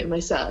using it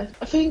myself.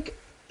 I think,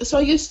 so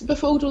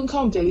before doing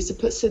comedy, I used to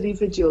put silly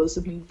videos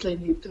of me playing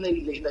the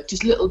ukulele, like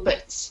just little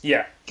bits.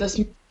 Yeah. Just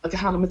like a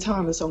Hannah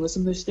Montana song or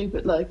something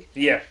stupid like.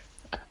 Yeah.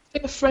 I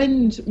think a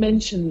friend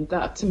mentioned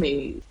that to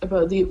me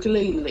about the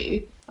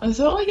ukulele. I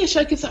thought, I guess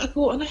I could give that a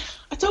go. And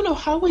I don't know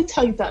how I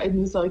tied that in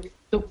with like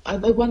the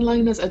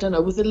one-liners, I don't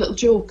know, with the little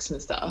jokes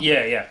and stuff.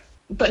 Yeah.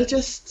 But it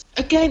just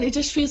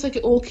feels like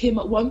it all came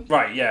at once.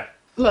 Right, yeah.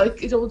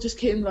 Like, it all just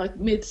came, like,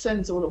 made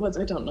sense all at once,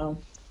 I don't know.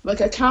 Like,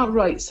 I can't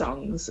write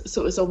songs,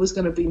 so it's always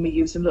going to be me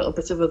using little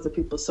bits of other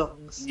people's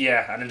songs.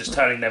 Yeah, and then just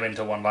turning them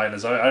into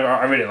one-liners.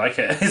 I really like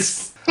it.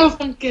 Oh,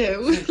 thank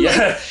you.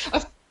 Yeah.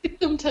 Like,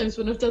 sometimes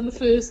when I've done the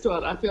first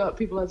one, I feel like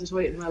people are just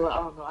waiting, and they're like,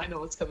 oh no, I know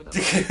what's coming up.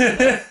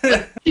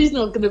 Like, she's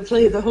not going to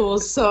play the whole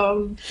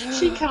song.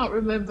 She can't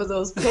remember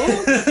those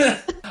chords.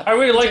 I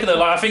really like it though.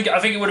 Like, I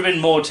think it would have been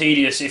more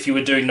tedious if you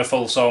were doing the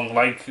full song.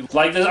 Like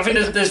I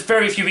think there's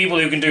very few people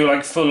who can do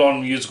like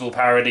full-on musical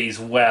parodies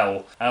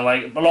well, and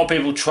like a lot of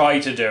people try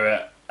to do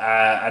it.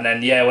 And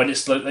then when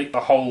it's like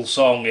the whole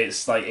song,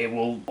 it's like it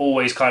will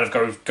always kind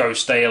of go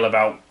stale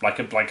about like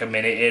a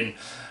minute in.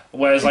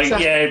 Whereas like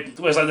Exactly.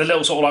 whereas like the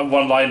little sort of like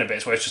one-liner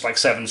bits where it's just like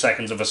 7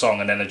 seconds of a song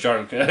and then a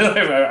joke.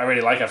 I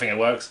really like. I think it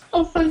works.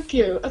 Oh, thank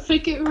you. I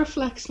think it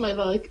reflects my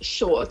like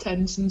short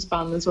attention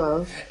span as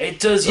well. It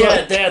does, yeah.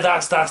 Like, There,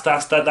 that's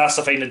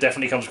the thing that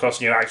definitely comes across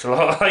in your act a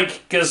lot.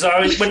 Like, because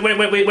I mean,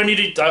 when you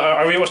did,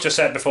 I rewatched your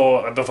set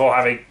before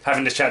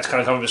having this chat to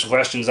kind of come up with some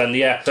questions, and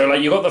yeah. So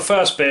like, you got the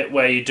first bit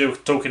where you do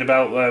talking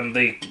about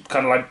the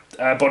kind of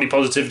like body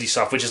positivity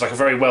stuff, which is like a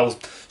very well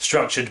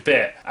structured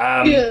bit.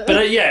 yeah.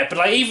 But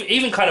like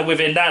even kind of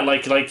within that,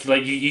 like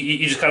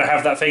you just kind of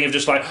have that thing of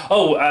just like,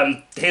 oh,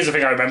 here's the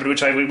thing I remembered, which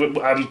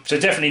so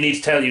definitely need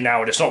to tell you now,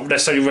 and it's not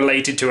necessarily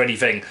related to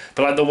anything,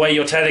 but like the way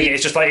you're telling it,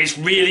 it's just like it's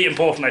really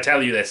important. I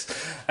tell you this.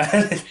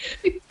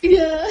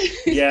 Yeah.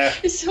 Yeah.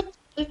 It's so,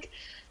 like,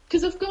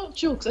 because I've got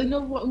jokes, I know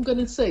what I'm going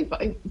to say,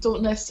 but I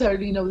don't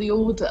necessarily know the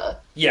order.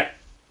 Yeah.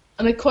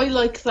 And I quite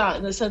like that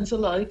in the sense of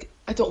like,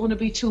 I don't want to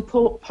be too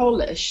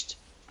polished,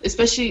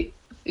 especially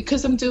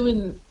because I'm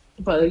doing,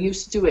 well, I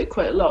used to do it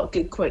quite a lot,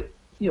 get quite,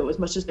 as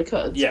much as I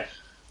could. Yeah.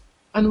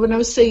 And when I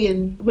was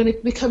saying, when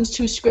it becomes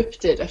too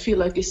scripted, I feel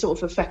like it sort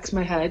of affects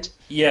my head.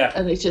 Yeah.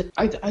 And it just,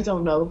 I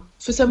don't know.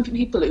 For some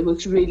people, it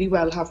works really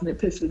well having it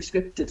perfectly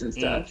scripted and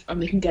stuff,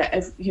 and they can get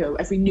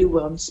every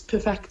nuance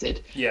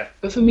perfected. Yeah.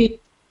 But for me, I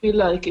feel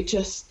like it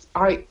just,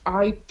 I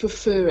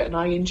prefer it and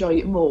I enjoy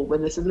it more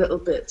when there's a little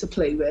bit to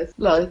play with.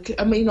 Like,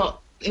 I may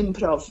not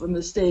improv on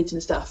the stage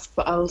and stuff,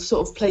 but I'll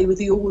sort of play with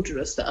the order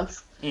of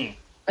stuff.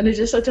 And it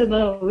just, I don't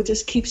know, it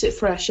just keeps it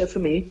fresher for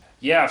me.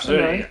 Yeah,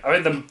 absolutely. You know? I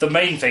mean, the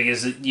main thing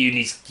is that you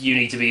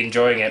need to be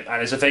enjoying it,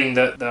 and it's a thing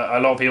that a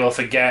lot of people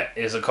forget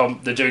is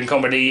that doing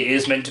comedy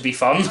is meant to be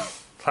fun.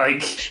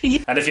 Like,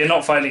 Yeah. and if you're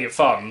not finding it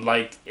fun,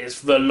 like,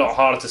 it's a lot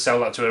harder to sell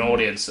that to an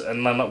audience.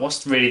 And I'm like,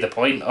 what's really the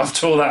point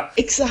after all that?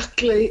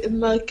 Exactly, and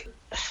like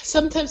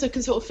sometimes I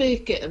can sort of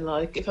fake it, and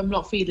like if I'm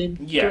not feeling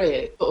Yeah.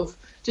 great, sort of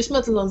just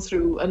muddle on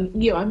through, and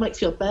I might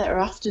feel better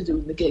after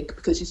doing the gig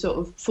because you're sort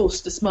of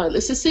forced to smile.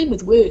 It's the same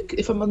with work.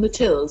 If I'm on the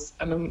tills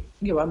and I'm,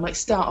 I might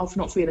start off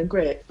not feeling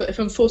great, but if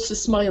I'm forced to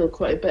smile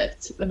quite a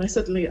bit, then I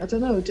suddenly, I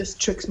don't know, it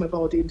just tricks my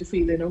body into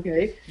feeling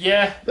okay.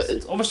 Yeah, But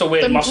it's almost a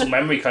weird sometimes- muscle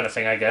memory kind of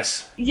thing, I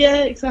guess.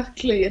 Yeah,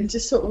 exactly, and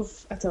just sort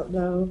of, I don't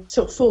know,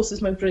 sort of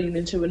forces my brain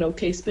into an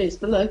okay space.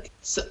 But like,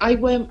 so I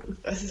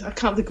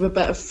can't think of a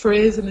better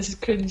phrase, and this is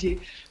cringy,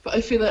 but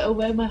I feel like I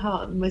wear my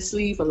heart on my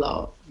sleeve a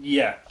lot.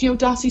 Yeah. Do you know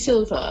Darcy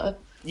Silver?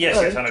 Yes,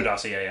 Oh, yes, I know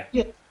Darcy. Yeah.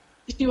 Yeah.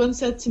 She once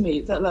said to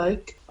me that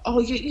like, oh,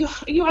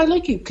 I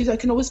like you because I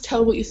can always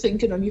tell what you're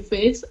thinking on your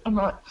face. I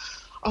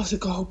was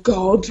like, oh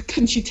God,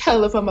 can she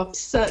tell if I'm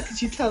upset? Can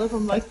she tell if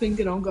I'm like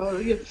thinking, oh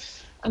God,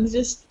 and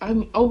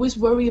I'm always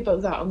worried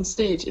about that on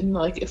stage. And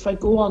like, if I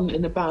go on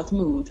in a bad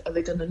mood, are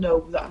they gonna know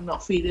that I'm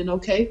not feeling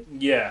okay?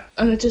 Yeah.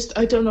 And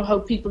I don't know how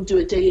people do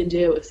it day in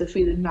day out if they're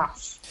feeling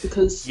naff,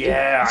 because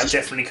Yeah, I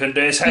definitely couldn't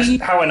do it.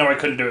 It's how I know I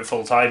couldn't do it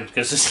full time,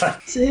 because it's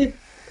like...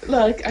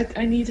 Like,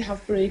 I need to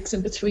have breaks in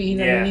between,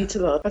 and I need to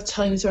like, have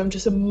times where I'm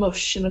just a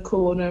mush in a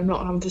corner, I'm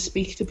not having to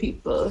speak to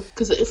people.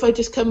 Because if I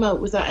just come out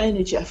with that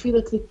energy, I feel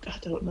like, I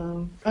don't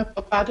know, I have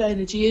a bad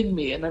energy in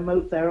me, and I'm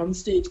out there on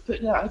stage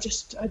putting it out.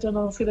 I don't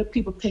know, I feel like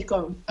people pick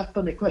up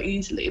on it quite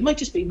easily. It might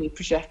just be me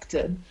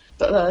projecting.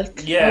 But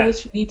like, Yeah. I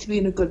always need to be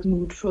in a good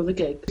mood for the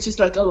gig. It's just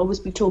like, I'll always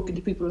be talking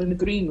to people in the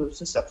green rooms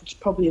and stuff, which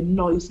probably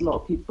annoys a lot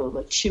of people,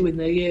 like chewing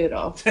their ear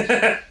off.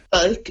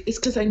 Like, it's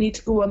because I need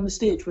to go on the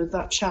stage with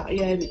that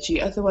chatty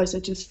energy. Otherwise, I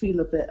just feel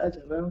a bit, I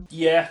don't know.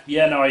 Yeah,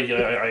 no, I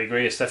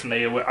agree. It's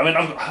definitely. I mean,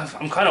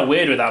 I'm kind of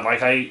weird with that.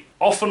 Like, I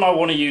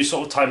want to use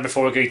sort of time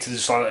before a gig to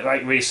just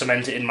like really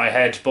cement it in my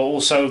head. But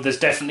also, there's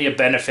definitely a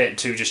benefit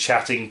to just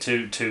chatting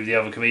to the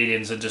other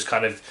comedians and just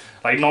kind of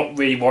like not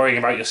really worrying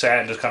about your set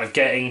and just kind of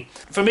getting.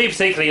 For me,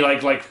 particularly,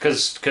 like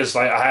because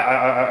like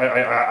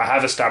I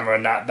have a stammer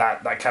and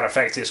that can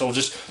affect it. So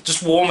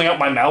just warming up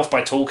my mouth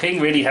by talking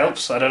really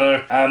helps. I don't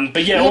know.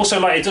 But yeah, also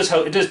like it does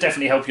help. It does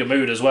definitely help your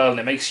mood as well, and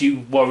it makes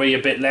you worry a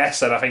bit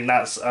less. And I think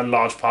that's a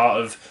large part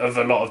of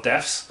a lot of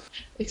deaths.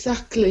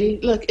 Exactly.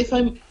 Like, if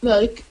I'm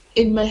like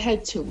in my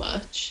head too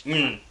much,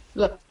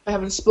 like I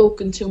haven't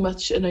spoken too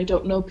much, and I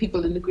don't know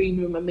people in the green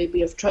room, and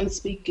maybe I've tried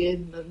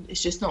speaking, and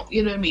it's just not,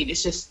 you know what I mean?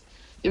 It's just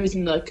there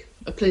isn't like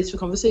a place for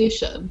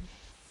conversation.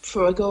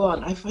 Before I go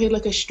on, I feel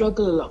like I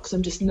struggle a lot because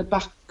I'm just in the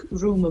back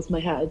room of my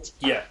head.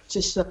 Yeah.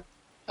 Just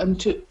I'm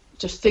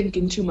just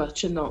thinking too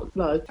much, and not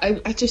like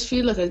I just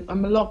feel like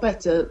I'm a lot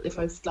better if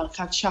I've like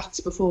had chats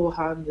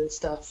beforehand and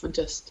stuff, and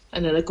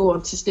then I go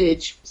onto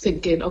stage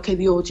thinking, okay,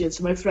 the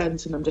audience are my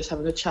friends, and I'm just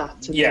having a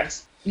chat, and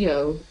just,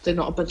 they're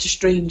not a bunch of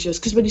strangers.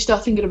 Because when you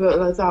start thinking about it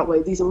like that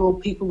way, these are all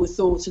people with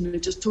thoughts, and they're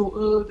just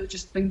they're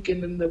just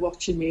thinking, and they're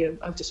watching me, and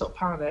I just sort of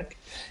panic.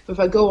 But if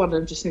I go on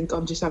and just think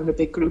I'm just having a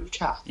big group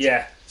chat,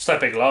 Just a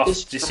big laugh.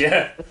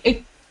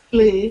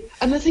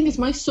 And the thing is,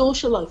 my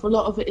social life, a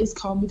lot of it is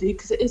comedy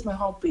because it is my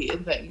hobby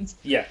and things.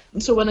 Yeah.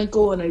 And so when I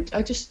go and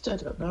I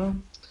don't know,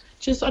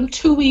 I'm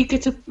too eager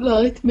to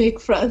like make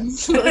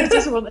friends. I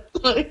just want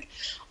like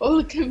all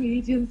the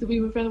comedians to be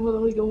my friend,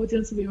 all the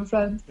audience to be my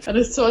friend.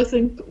 And so I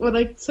think when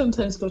I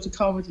sometimes go to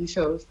comedy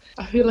shows,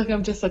 I feel like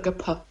I'm just like a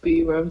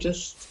puppy where I'm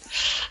just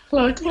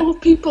like, oh,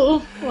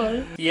 people.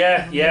 Like,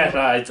 Yeah, no,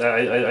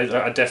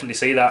 I definitely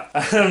see that.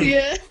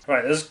 yeah.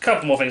 Right, there's a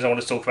couple more things I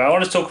want to talk about. I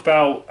want to talk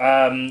about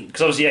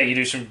because obviously, yeah, you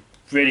do some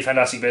really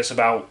fantastic bits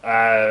about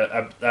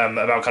kind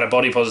of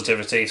body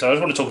positivity. So I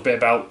just want to talk a bit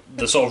about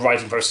the sort of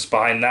writing process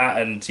behind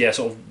that, and yeah,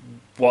 sort of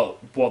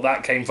what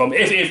that came from,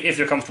 if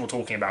you're comfortable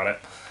talking about it.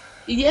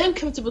 Yeah, I'm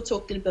comfortable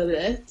talking about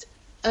it.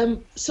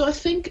 So I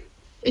think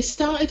it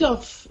started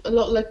off a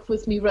lot like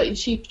with me writing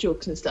sheep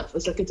jokes and stuff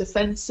as like a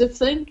defensive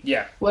thing.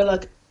 Yeah. Where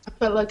like I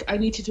felt like I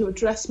needed to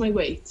address my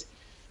weight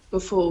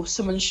before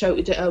someone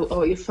shouted it out,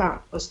 "Oh, you're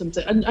fat" or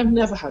something. And I've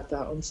never had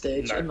that on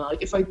stage. No. And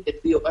like if I did,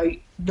 I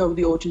know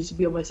the audience would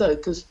be on my side,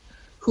 because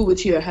who would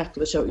hear a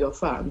heckler shout you're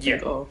fat and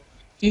think, "Oh,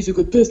 he's a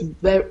good person."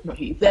 They're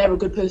a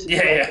good person.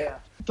 Yeah.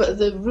 But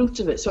the root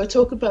of it. So I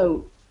talk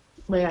about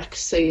my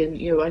ex saying,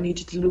 you know, I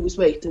needed to lose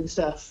weight and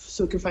stuff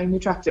so I could find me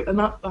attractive, and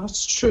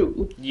that's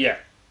true. Yeah.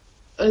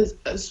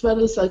 As well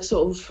as like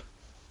sort of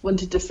want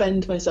to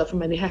defend myself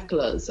from any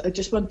hecklers, I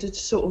just wanted to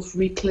sort of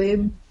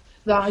reclaim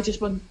that. I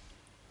just want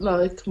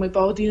like my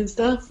body and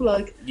stuff.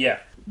 Like Yeah.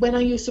 when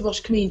I used to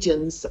watch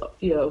comedians,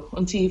 you know,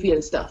 on TV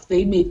and stuff,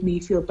 they made me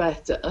feel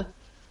better.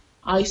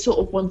 I sort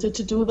of wanted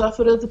to do that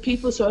for other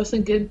people, so I was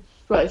thinking,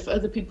 right, if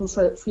other people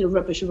feel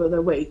rubbish about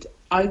their weight,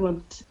 I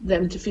want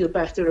them to feel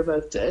better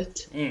about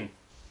it.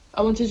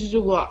 I wanted to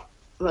do what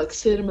like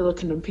Sarah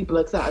Millican and people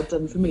like that had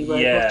done for me, where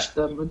I watched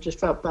them and just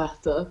felt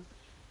better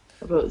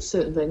about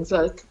certain things.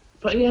 Like,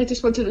 but yeah, I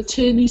just wanted to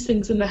turn these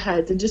things in the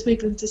head and just make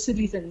them into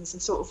silly things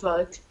and sort of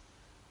like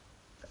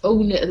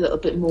own it a little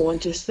bit more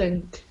and just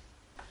think.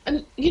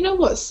 And you know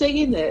what,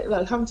 saying it,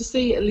 like having to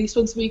say it at least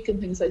once a week and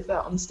things like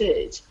that on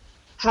stage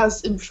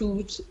has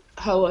improved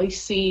how I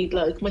see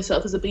like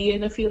myself as a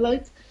being. I feel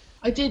like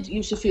I did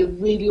used to feel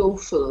really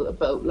awful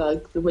about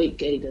like the weight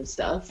gain and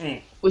stuff,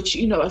 which,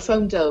 you know, I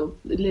found out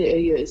in later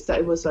years that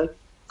it was like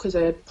because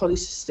I had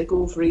polycystic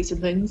ovaries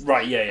and things.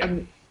 Right. Yeah.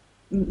 And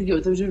you know,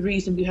 there was a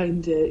reason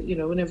behind it, you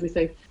know, and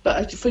everything.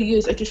 But for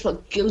years I just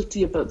felt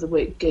guilty about the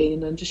weight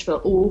gain and just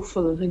felt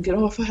awful and thinking,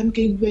 oh, if I hadn't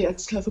gained weight, I'd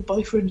still have a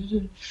boyfriend.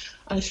 And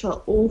I just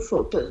felt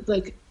awful. But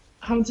like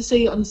having to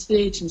say it on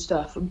stage and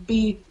stuff and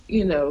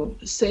you know,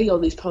 say all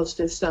these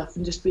positive stuff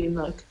and just being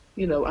like,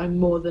 you know, I'm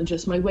more than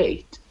just my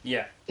weight.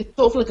 Yeah. It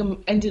sort of like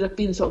ended up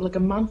being sort of like a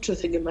mantra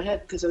thing in my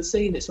head because I was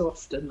saying it so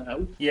often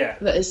now. Yeah.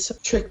 That it's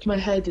tricked my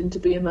head into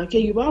being like,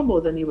 yeah, you are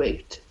more than your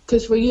weight.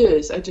 Because for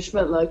years I just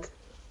felt like,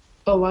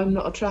 oh, I'm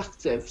not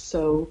attractive,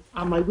 so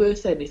am I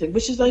worth anything?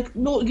 Which is like,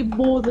 no, you're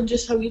more than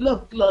just how you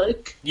look,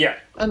 like. Yeah.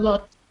 And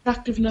like,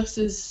 attractiveness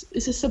is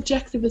it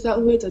subjective? Is that a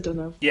word? I don't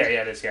know. Yeah,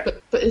 it is. Yeah.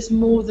 But it's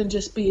more than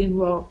just being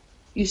what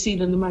you've seen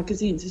in the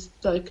magazines. It's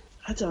like,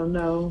 I don't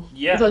know.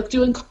 Yeah. It's like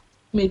doing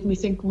made me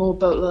think more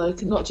about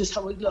like not just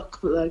how I look,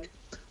 but like,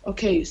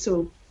 okay,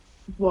 so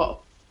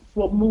what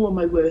more am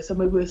I worth?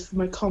 Am I worth for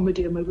my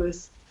comedy? Am I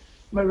worth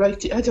my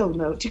writing? I don't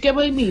know. Do you get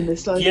what I mean?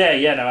 It's like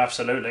yeah, no,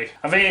 absolutely.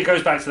 I think it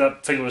goes back to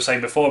that thing we were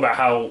saying before about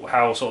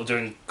how sort of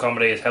doing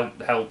comedy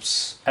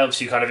helps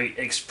you kind of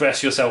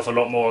express yourself a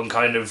lot more and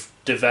kind of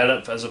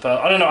develop as a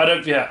person. I don't know. I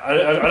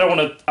don't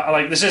want to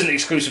like this isn't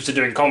exclusive to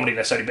doing comedy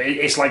necessarily, but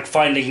it's like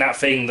finding that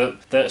thing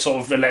that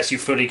sort of lets you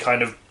fully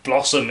kind of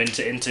blossom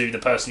into the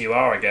person you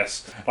are. I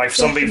guess like for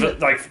some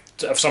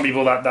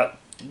people,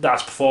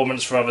 that's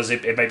performance. For others,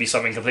 it may be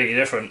something completely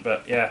different.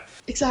 But yeah,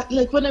 exactly.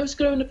 Like when I was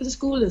growing up in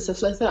school and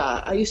stuff like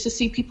that, I used to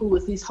see people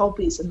with these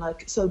hobbies and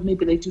like, so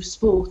maybe they do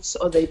sports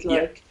or they'd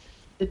like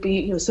there'd be,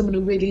 you know, someone who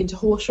really into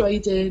horse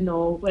riding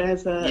or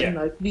whatever, and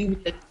like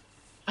music.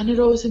 And I'd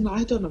always think,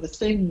 I don't have a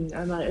thing,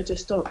 and I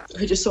just sort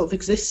of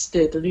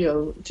existed, and you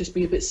know, just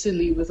be a bit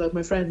silly with like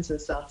my friends and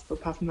stuff. But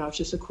apart from that, I was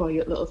just a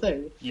quiet little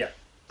thing. Yeah.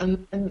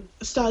 And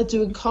started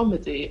doing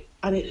comedy,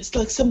 and it's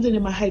like something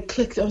in my head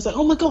clicked. I was like,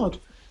 oh my god,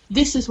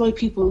 this is why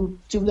people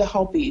do their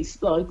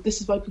hobbies. Like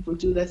this is why people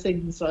do their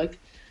things. Like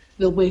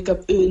they'll wake up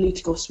early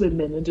to go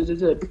swimming and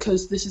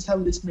because this is how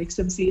this makes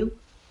them feel.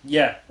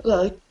 Yeah.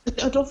 Like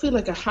I don't feel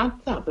like I had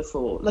that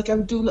before. Like I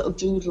would do little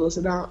doodles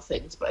and art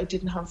things, but I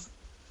didn't have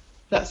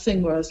that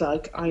thing where I was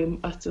like, I am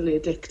utterly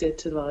addicted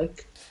to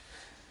like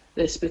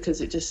this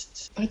because it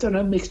just, I don't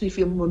know, makes me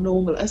feel more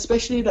normal,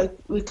 especially like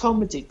with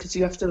comedy, because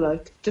you have to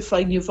like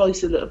define your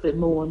voice a little bit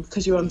more, and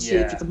because you're on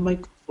stage with a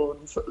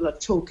microphone for, like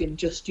talking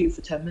just you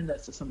for 10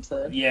 minutes or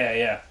something.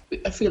 Yeah.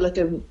 I feel like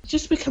I'm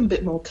just become a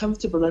bit more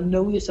comfortable and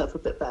know yourself a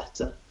bit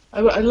better.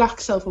 I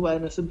lack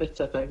self-awareness a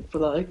bit, I think,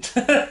 but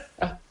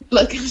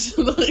like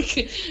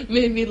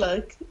maybe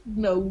like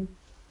know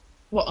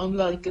what I'm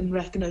like and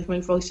recognise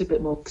my voice a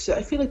bit more, because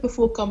I feel like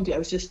before comedy I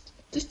was just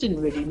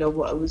didn't really know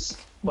what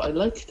I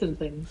liked and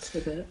things a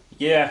bit.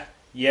 Yeah,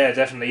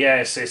 definitely. Yeah,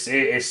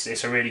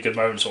 it's a really good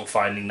moment, sort of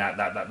finding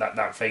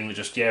that thing that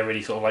just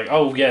really sort of like,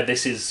 oh yeah,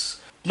 this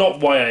is not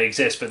why I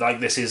exist, but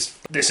like this is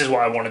what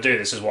I want to do.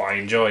 This is what I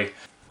enjoy.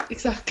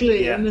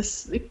 Exactly, and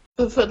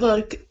but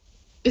like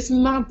it's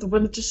mad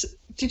when it just.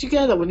 Did you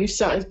get that when you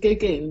started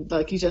gigging?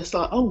 Like you just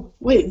like, oh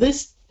wait,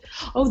 this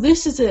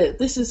is it.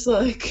 This is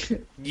like,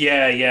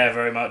 Yeah,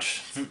 very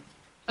much.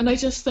 and I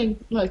just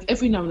think like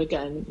every now and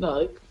again,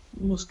 like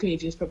most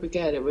comedians probably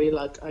get it, where you're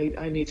like,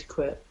 I need to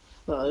quit.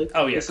 Like,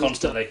 Oh yeah, this is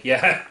constantly.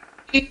 Yeah.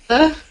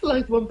 either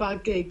like one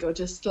bad gig or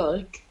just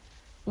like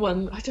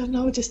one. I don't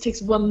know. It just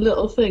takes one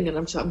little thing, and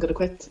I'm just, I'm gonna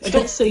quit. I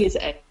don't say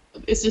it.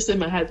 It's just in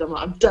my head. I'm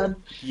like, I'm done.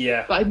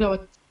 Yeah. But I know I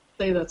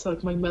say that to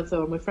like my mother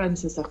or my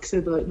friends and stuff because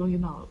they'll be like, no, you're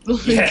not.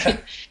 Like, Yeah.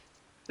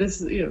 this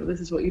this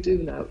is what you do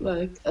now.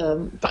 Like,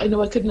 but I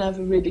know I could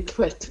never really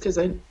quit because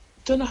I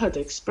don't know how to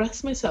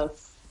express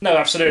myself. No,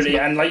 absolutely,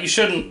 and like you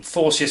shouldn't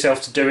force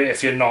yourself to do it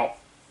if you're not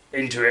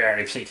into it at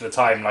any particular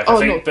time. Like I Oh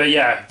think, no, but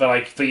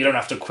you don't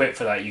have to quit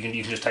for that. You can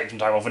just take some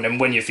time off, and then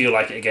when you feel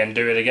like it again,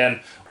 do it again.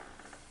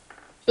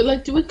 but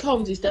like doing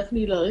comedy is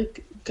definitely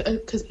like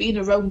because being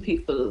around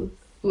people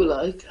who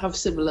like have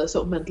similar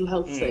sort of mental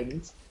health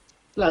things.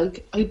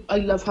 Like I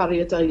love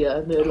Harriet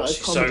Dyer and her Oh, like she's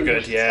comedy. so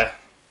good, yeah.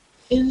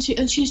 And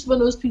she's one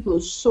of those people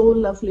who's so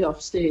lovely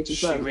off stage as She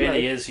well. really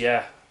like, is,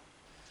 yeah.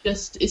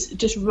 it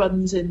just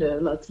runs in her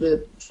like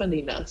the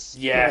funniness.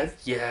 Yeah, Like,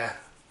 yeah.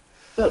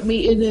 but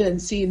meeting her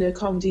and seeing her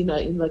comedy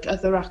night and like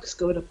other acts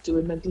going up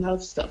doing mental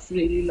health stuff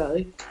really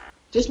like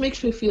just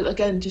makes me feel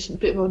again just a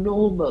bit more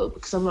normal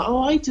because I'm like,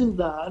 oh, I do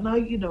that and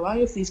I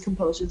have these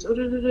compulsions. Oh,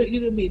 no,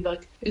 you know what I mean?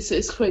 Like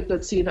it's quite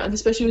good seeing it, and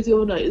especially with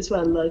your night as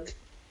well. Like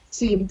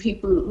seeing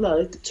people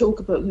like talk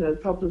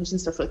about problems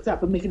and stuff like that,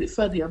 but making it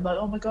funny. I'm like,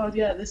 oh my god,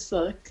 yeah, this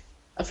like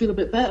I feel a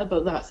bit better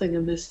about that thing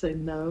and this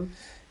thing now.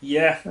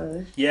 Yeah,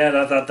 Uh, yeah,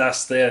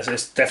 that's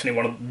it's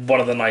definitely one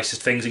of the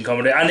nicest things in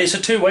comedy, and it's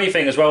a two-way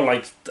thing as well.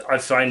 Like I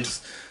find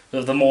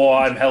the more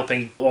I'm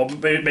helping, or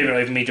maybe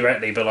not even me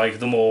directly, but like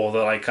the more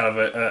that like kind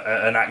of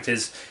an act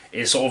is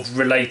sort of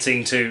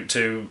relating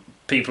to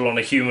people on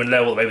a human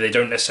level that maybe they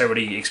don't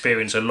necessarily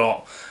experience a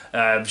lot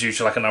due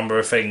to like a number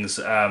of things.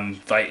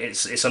 Like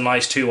it's a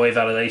nice two-way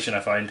validation,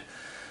 I find.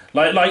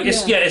 Like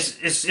it's yeah,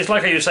 it's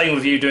like how you were saying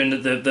with you doing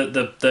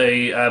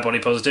the body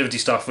positivity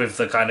stuff with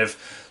the kind of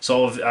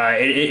sort of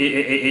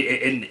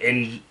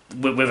in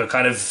with a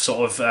kind of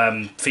sort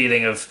of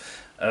feeling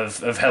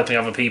of helping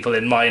other people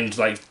in mind,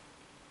 like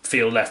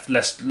feel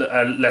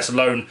less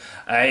alone.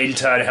 In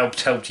turn,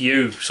 helped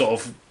you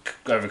sort of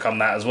overcome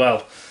that as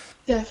well.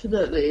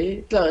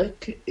 definitely.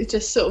 Like it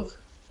just sort of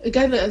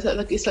again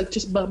it's like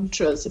just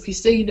mantras. If you're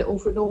saying it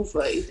over and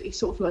over, it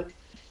sort of like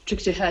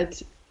tricks your head.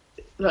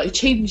 Like it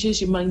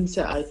changes your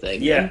mindset, I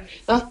think. Yeah. And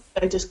that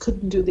I just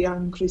couldn't do the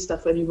angry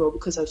stuff anymore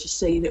because I was just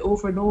saying it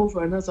over and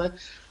over, and I was like,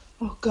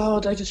 oh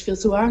god, I just feel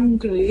so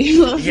angry.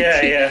 Like,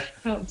 Yeah.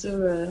 can't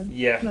do it.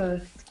 Yeah.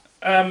 No.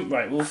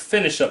 Right, we'll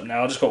finish up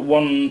now. I've just got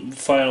one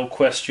final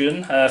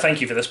question.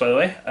 Thank you for this, by the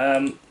way.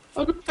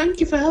 Oh, no, thank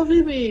you for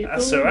having me.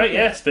 That's Oh, all right.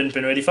 Yeah, it's been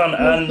really fun.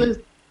 lovely.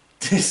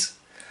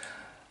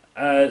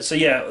 So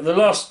yeah, the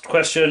last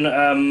question.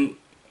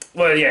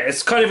 Well, yeah,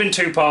 it's kind of in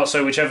two parts.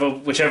 So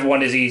whichever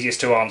one is easiest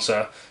to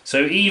answer.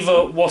 So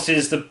either what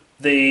is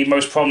the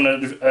most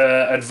prominent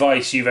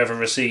advice you've ever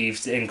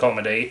received in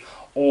comedy,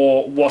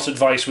 or what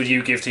advice would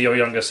you give to your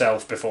younger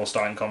self before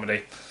starting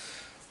comedy?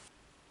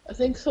 I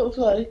think sort of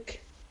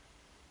like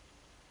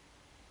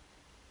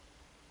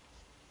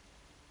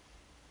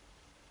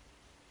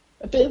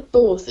a bit of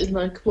both in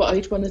like what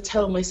I'd want to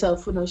tell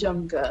myself when I was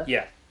younger,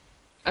 Yeah,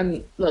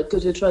 and like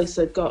good advice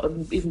I'd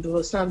gotten even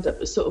before stand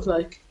up is sort of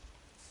like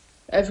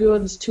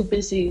everyone's too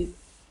busy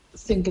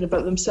thinking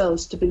about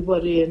themselves to be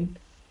worrying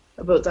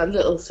about that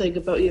little thing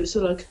about you.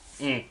 So like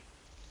mm.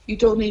 you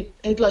don't need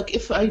like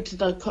if I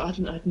did like put, I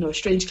don't know, a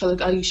strange coloured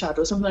eyeshadow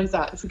or something like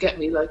that, if you get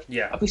me, like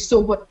Yeah, I'd be so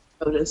worried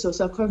about it and so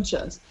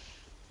self-conscious.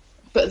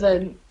 But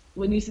then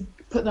when you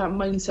put that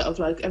mindset of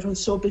like everyone's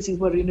so busy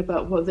worrying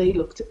about what they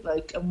looked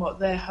like and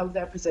how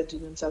they're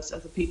presenting themselves to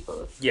other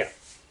people, yeah,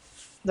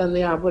 than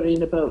they are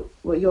worrying about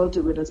what you're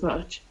doing as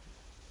much.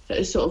 That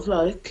is sort of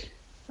like,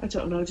 I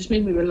don't know, it just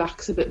made me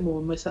relax a bit more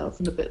on myself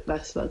and a bit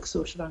less like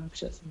social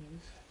anxious.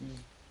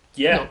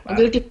 yeah. No, I'm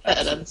going to give a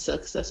better answer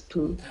because that's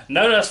cool.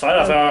 No, that's fine.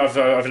 I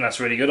think that's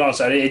a really good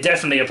answer. It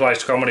definitely applies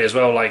to comedy as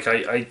well. Like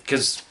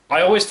because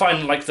I always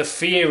find like the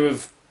fear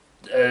of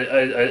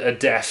a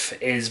death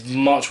is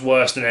much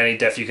worse than any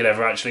death you could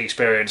ever actually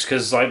experience.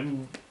 Because like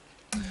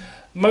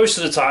most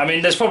of the time, I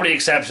mean, there's probably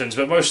exceptions,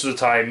 but most of the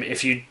time,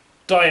 if you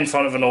die in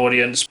front of an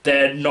audience,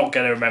 they're not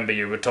going to remember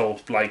you at all.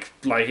 Like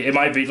it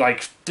might be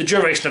like the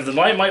duration of the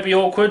night might be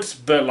awkward,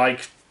 but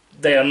like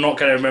they are not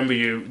going to remember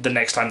you the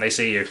next time they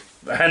see you,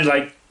 and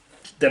like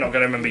they're not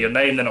going to remember your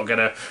name. They're not going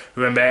to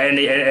remember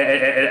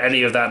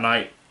any of that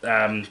night.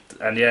 And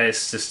yeah,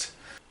 it's just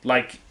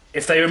like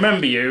if they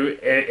remember you,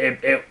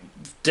 it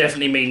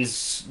definitely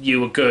means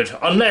you were good.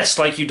 Unless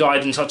like you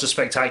died in such a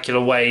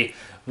spectacular way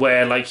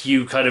where like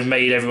you kind of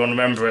made everyone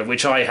remember it,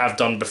 which I have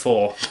done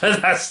before.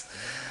 That's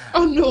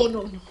Oh,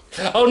 no.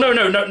 oh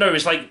no.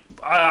 It's like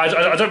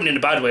I don't mean in a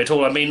bad way at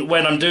all. I mean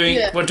when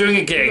we're doing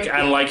a gig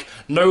and like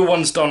no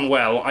one's done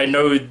well, I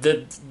know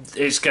that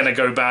it's gonna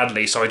go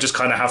badly, so I just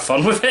kind of have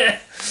fun with it.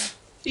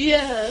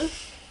 Yeah.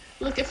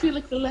 Like, I feel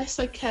like the less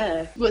I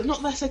care, but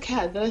not less I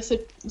care, the less I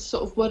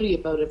sort of worry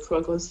about it before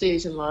I go on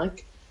stage and,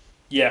 like,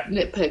 Yeah,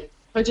 nitpick.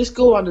 If I just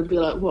go on and be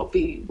like, what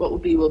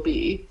will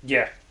be,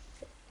 yeah,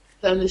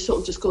 then it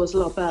sort of just goes a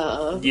lot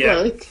better. Yeah.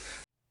 Like,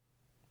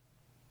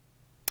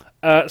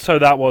 So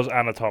that was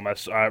Anna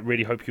Thomas. I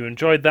really hope you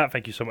enjoyed that.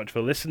 Thank you so much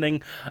for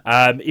listening.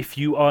 If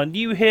you are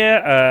new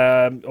here,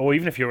 or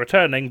even if you're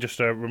returning, just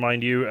to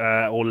remind you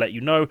or let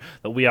you know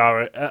that we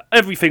are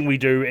everything we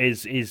do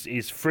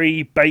is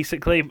free.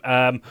 Basically,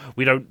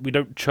 we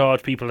don't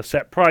charge people a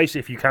set price.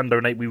 If you can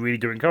donate, we really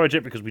do encourage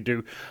it because we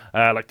do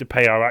like to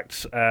pay our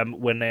acts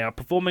when they are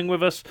performing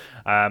with us,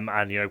 and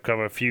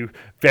cover a few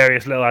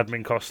various little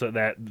admin costs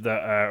that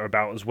are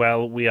about as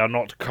well. We are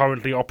not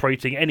currently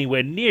operating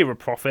anywhere near a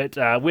profit.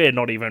 We're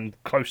not even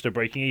close to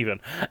breaking even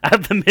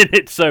at the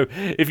minute. So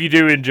if you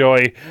do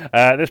enjoy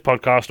this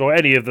podcast or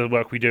any of the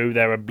work we do,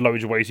 there are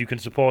loads of ways you can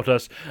support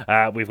us.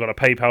 We've got a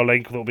PayPal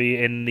link that will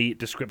be in the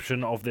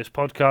description of this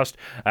podcast.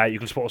 You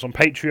can support us on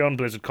Patreon,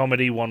 Blizzard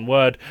Comedy, one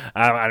word,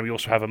 and we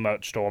also have a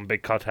merch store on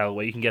Big Cartel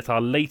where you can get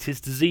our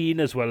latest zine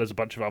as well as a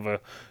bunch of other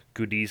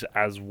goodies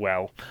as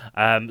well.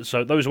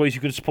 So those are ways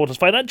you can support us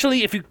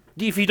financially. If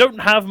you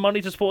don't have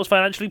money to support us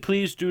financially,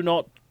 please do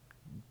not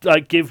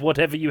give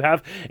whatever you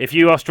have. If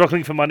you are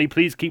struggling for money,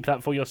 please keep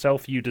that for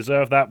yourself. You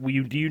deserve that.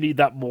 You need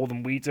that more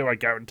than we do, I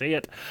guarantee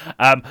it.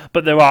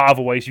 But there are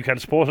other ways you can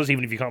support us,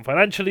 even if you can't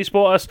financially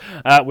support us.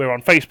 We're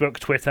on Facebook,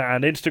 Twitter,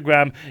 and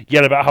Instagram.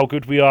 Yell about how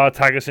good we are,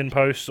 tag us in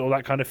posts, all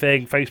that kind of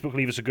thing. Facebook,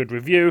 leave us a good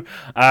review.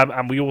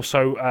 And we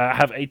also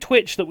have a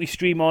Twitch that we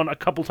stream on a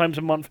couple times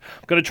a month.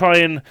 I'm going to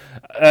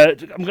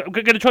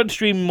try and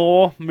stream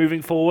more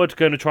moving forward.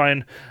 Going to try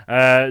and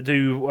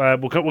we're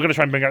going to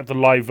try and bring out the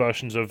live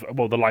versions of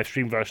the live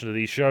stream version of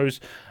these shows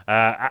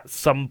at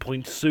some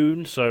point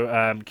soon,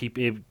 so keep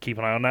an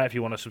eye on that if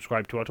you want to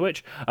subscribe to our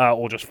Twitch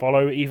or just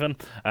follow even.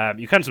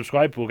 You can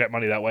subscribe, we'll get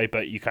money that way,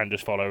 but you can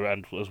just follow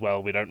and as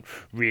well. We don't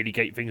really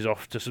gate things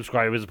off to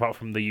subscribers apart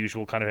from the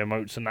usual kind of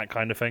emotes and that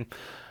kind of thing.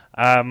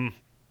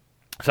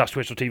 So that's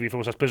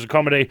twitch.tv/Blizzard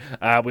Comedy.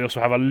 We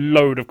also have a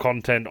load of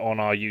content on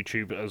our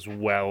YouTube as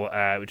well,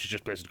 which is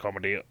just Blizzard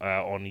Comedy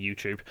on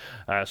YouTube.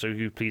 So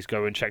you please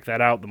go and check that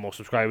out. The more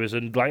subscribers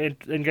and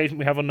engagement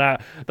we have on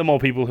that, the more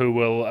people who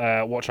will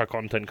watch our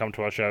content come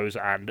to our shows,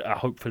 and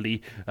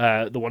hopefully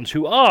the ones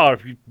who are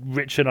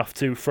rich enough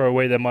to throw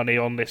away their money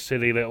on this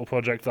silly little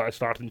project that I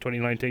started in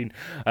 2019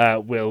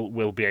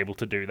 will be able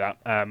to do that.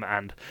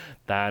 And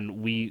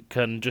then we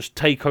can just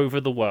take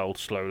over the world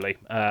slowly,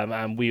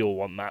 and we all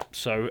want that.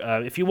 So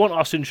if you want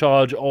us in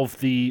charge of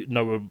the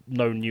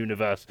known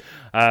universe,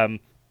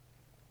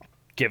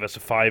 give us a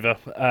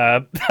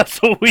 $5. That's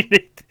all we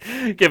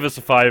need. Give us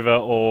a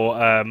 $5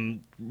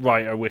 or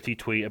write a witty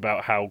tweet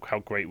about how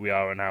great we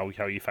are and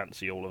how you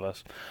fancy all of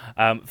us.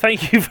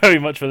 Thank you very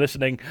much for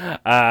listening.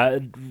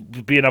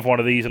 Be another one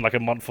of these in like a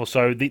month or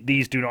so.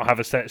 These do not have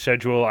a set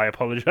schedule. I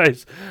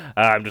apologise.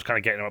 I'm just kind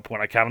of getting them up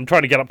when I can. I'm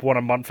trying to get up one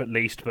a month at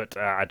least, but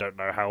I don't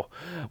know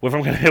whether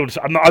I'm going to be able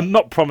to. I'm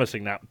not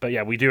promising that, but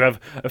yeah, we do have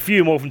a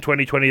few more from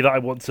 2020 that I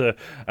want to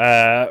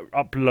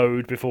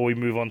upload before we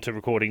move on to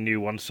recording new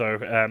ones. So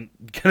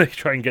going to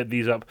try and get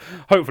these up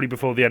hopefully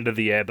before the end of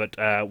the year, but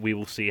we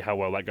will see how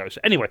well that goes.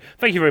 Anyway,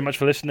 thank you very much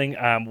for listening,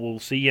 and we'll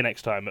see you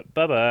next time.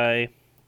 Bye bye.